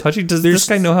strands touch each other? Does this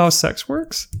guy know how sex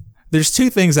works? There's two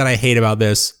things that I hate about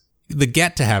this. The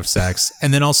get to have sex,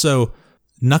 and then also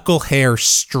knuckle hair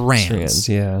strands.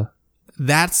 Yeah.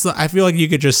 I feel like you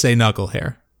could just say knuckle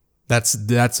hair. That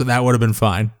would have been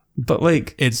fine. But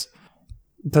like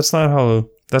that's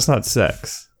not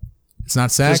sex. It's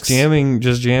not sex.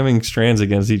 Just jamming strands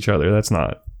against each other. That's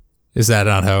not. Is that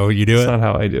not how you do it? That's not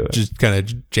how I do it. Just kind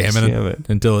of jamming it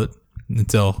until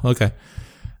okay.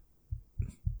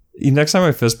 Next time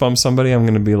I fist bump somebody, I'm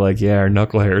going to be like, yeah, our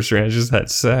knuckle hair strands just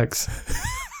had sex.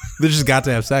 They just got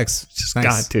to have sex. Just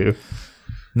got to.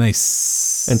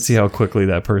 Nice. And see how quickly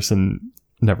that person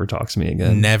never talks to me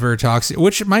again. Never talks.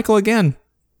 Which, Michael, again,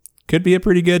 could be a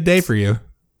pretty good day for you.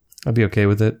 I'd be okay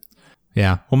with it.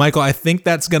 Yeah. Well, Michael, I think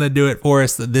that's going to do it for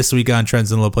us this week on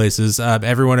Trends and Low Places.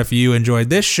 Everyone, if you enjoyed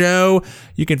this show,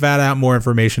 you can find out more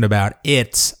information about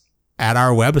it at our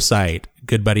website,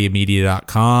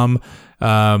 goodbuddymedia.com.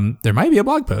 There might be a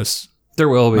blog post. There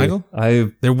will be. Michael?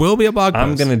 There will be a blog post.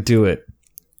 I'm going to do it.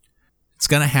 It's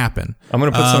going to happen. I'm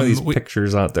going to put some of these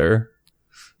pictures out there.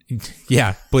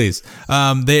 Yeah, please.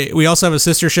 We also have a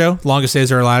sister show, Longest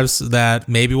Days of Our Lives, that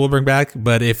maybe we'll bring back.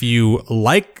 But if you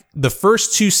like the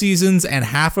first 2 seasons and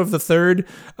half of the third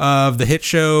of the hit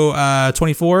show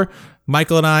 24,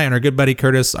 Michael and I and our good buddy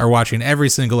Curtis are watching every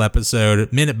single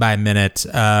episode minute by minute,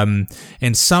 and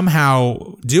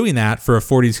somehow doing that for a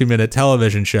 42-minute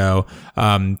television show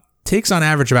takes on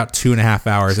average about 2.5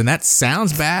 hours, and that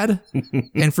sounds bad.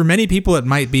 And for many people, it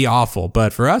might be awful,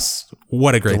 but for us,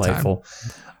 what a great Delightful.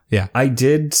 time. Yeah. I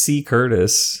did see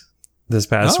Curtis this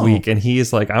past week, and he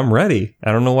is like, I'm ready.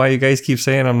 I don't know why you guys keep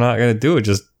saying I'm not going to do it.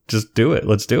 Just do it.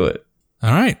 Let's do it.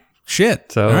 All right.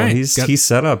 Shit. So he's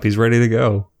set up. He's ready to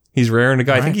go. He's raring to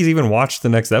go. I think he's even watched the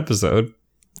next episode.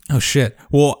 Oh, shit.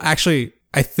 Well, actually,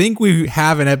 I think we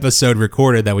have an episode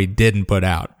recorded that we didn't put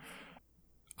out.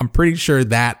 I'm pretty sure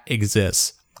that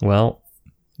exists. Then.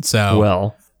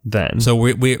 So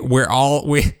we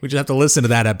just have to listen to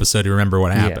that episode to remember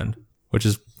what happened, which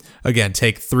is, again,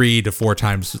 take 3 to 4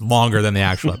 times longer than the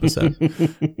actual episode.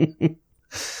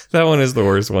 That one is the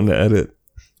worst one to edit.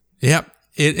 Yep.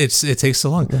 It takes so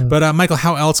long. But Michael,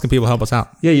 how else can people help us out?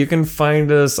 Yeah, you can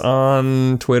find us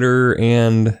on Twitter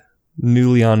and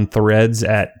newly on Threads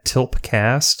at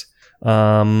Tilpcast.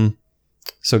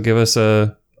 So give us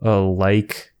a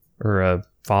like or a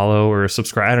follow or a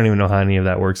subscribe. I don't even know how any of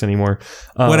that works anymore.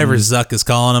 Whatever Zuck is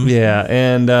calling them. Yeah,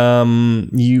 and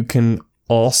you can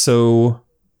also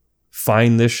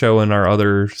find this show and our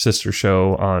other sister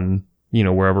show on,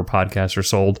 wherever podcasts are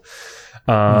sold.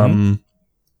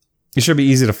 It should be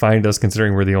easy to find us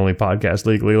considering we're the only podcast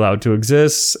legally allowed to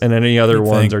exist, and any other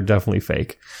ones are definitely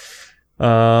fake.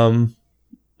 I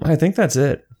think that's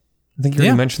it. I think you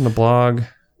already mentioned the blog.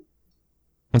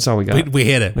 That's all we got. We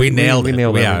hit it. We nailed it. We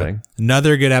nailed everything.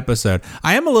 Another good episode.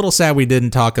 I am a little sad we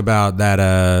didn't talk about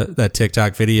that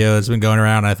TikTok video that's been going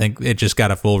around. I think it just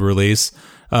got a full release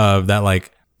of that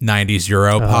 90s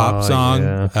Euro pop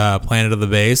song, Planet of the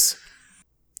Bass.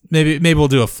 Maybe we'll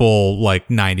do a full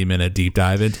 90-minute deep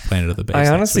dive into Planet of the Bass.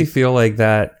 I honestly feel like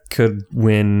that could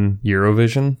win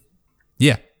Eurovision.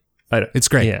 Yeah. It's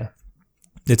great. Yeah.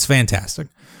 It's fantastic.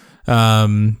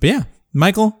 But yeah,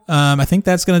 Michael, I think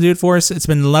that's going to do it for us. It's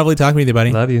been lovely talking with you,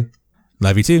 buddy. Love you.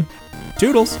 Love you too.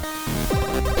 Toodles.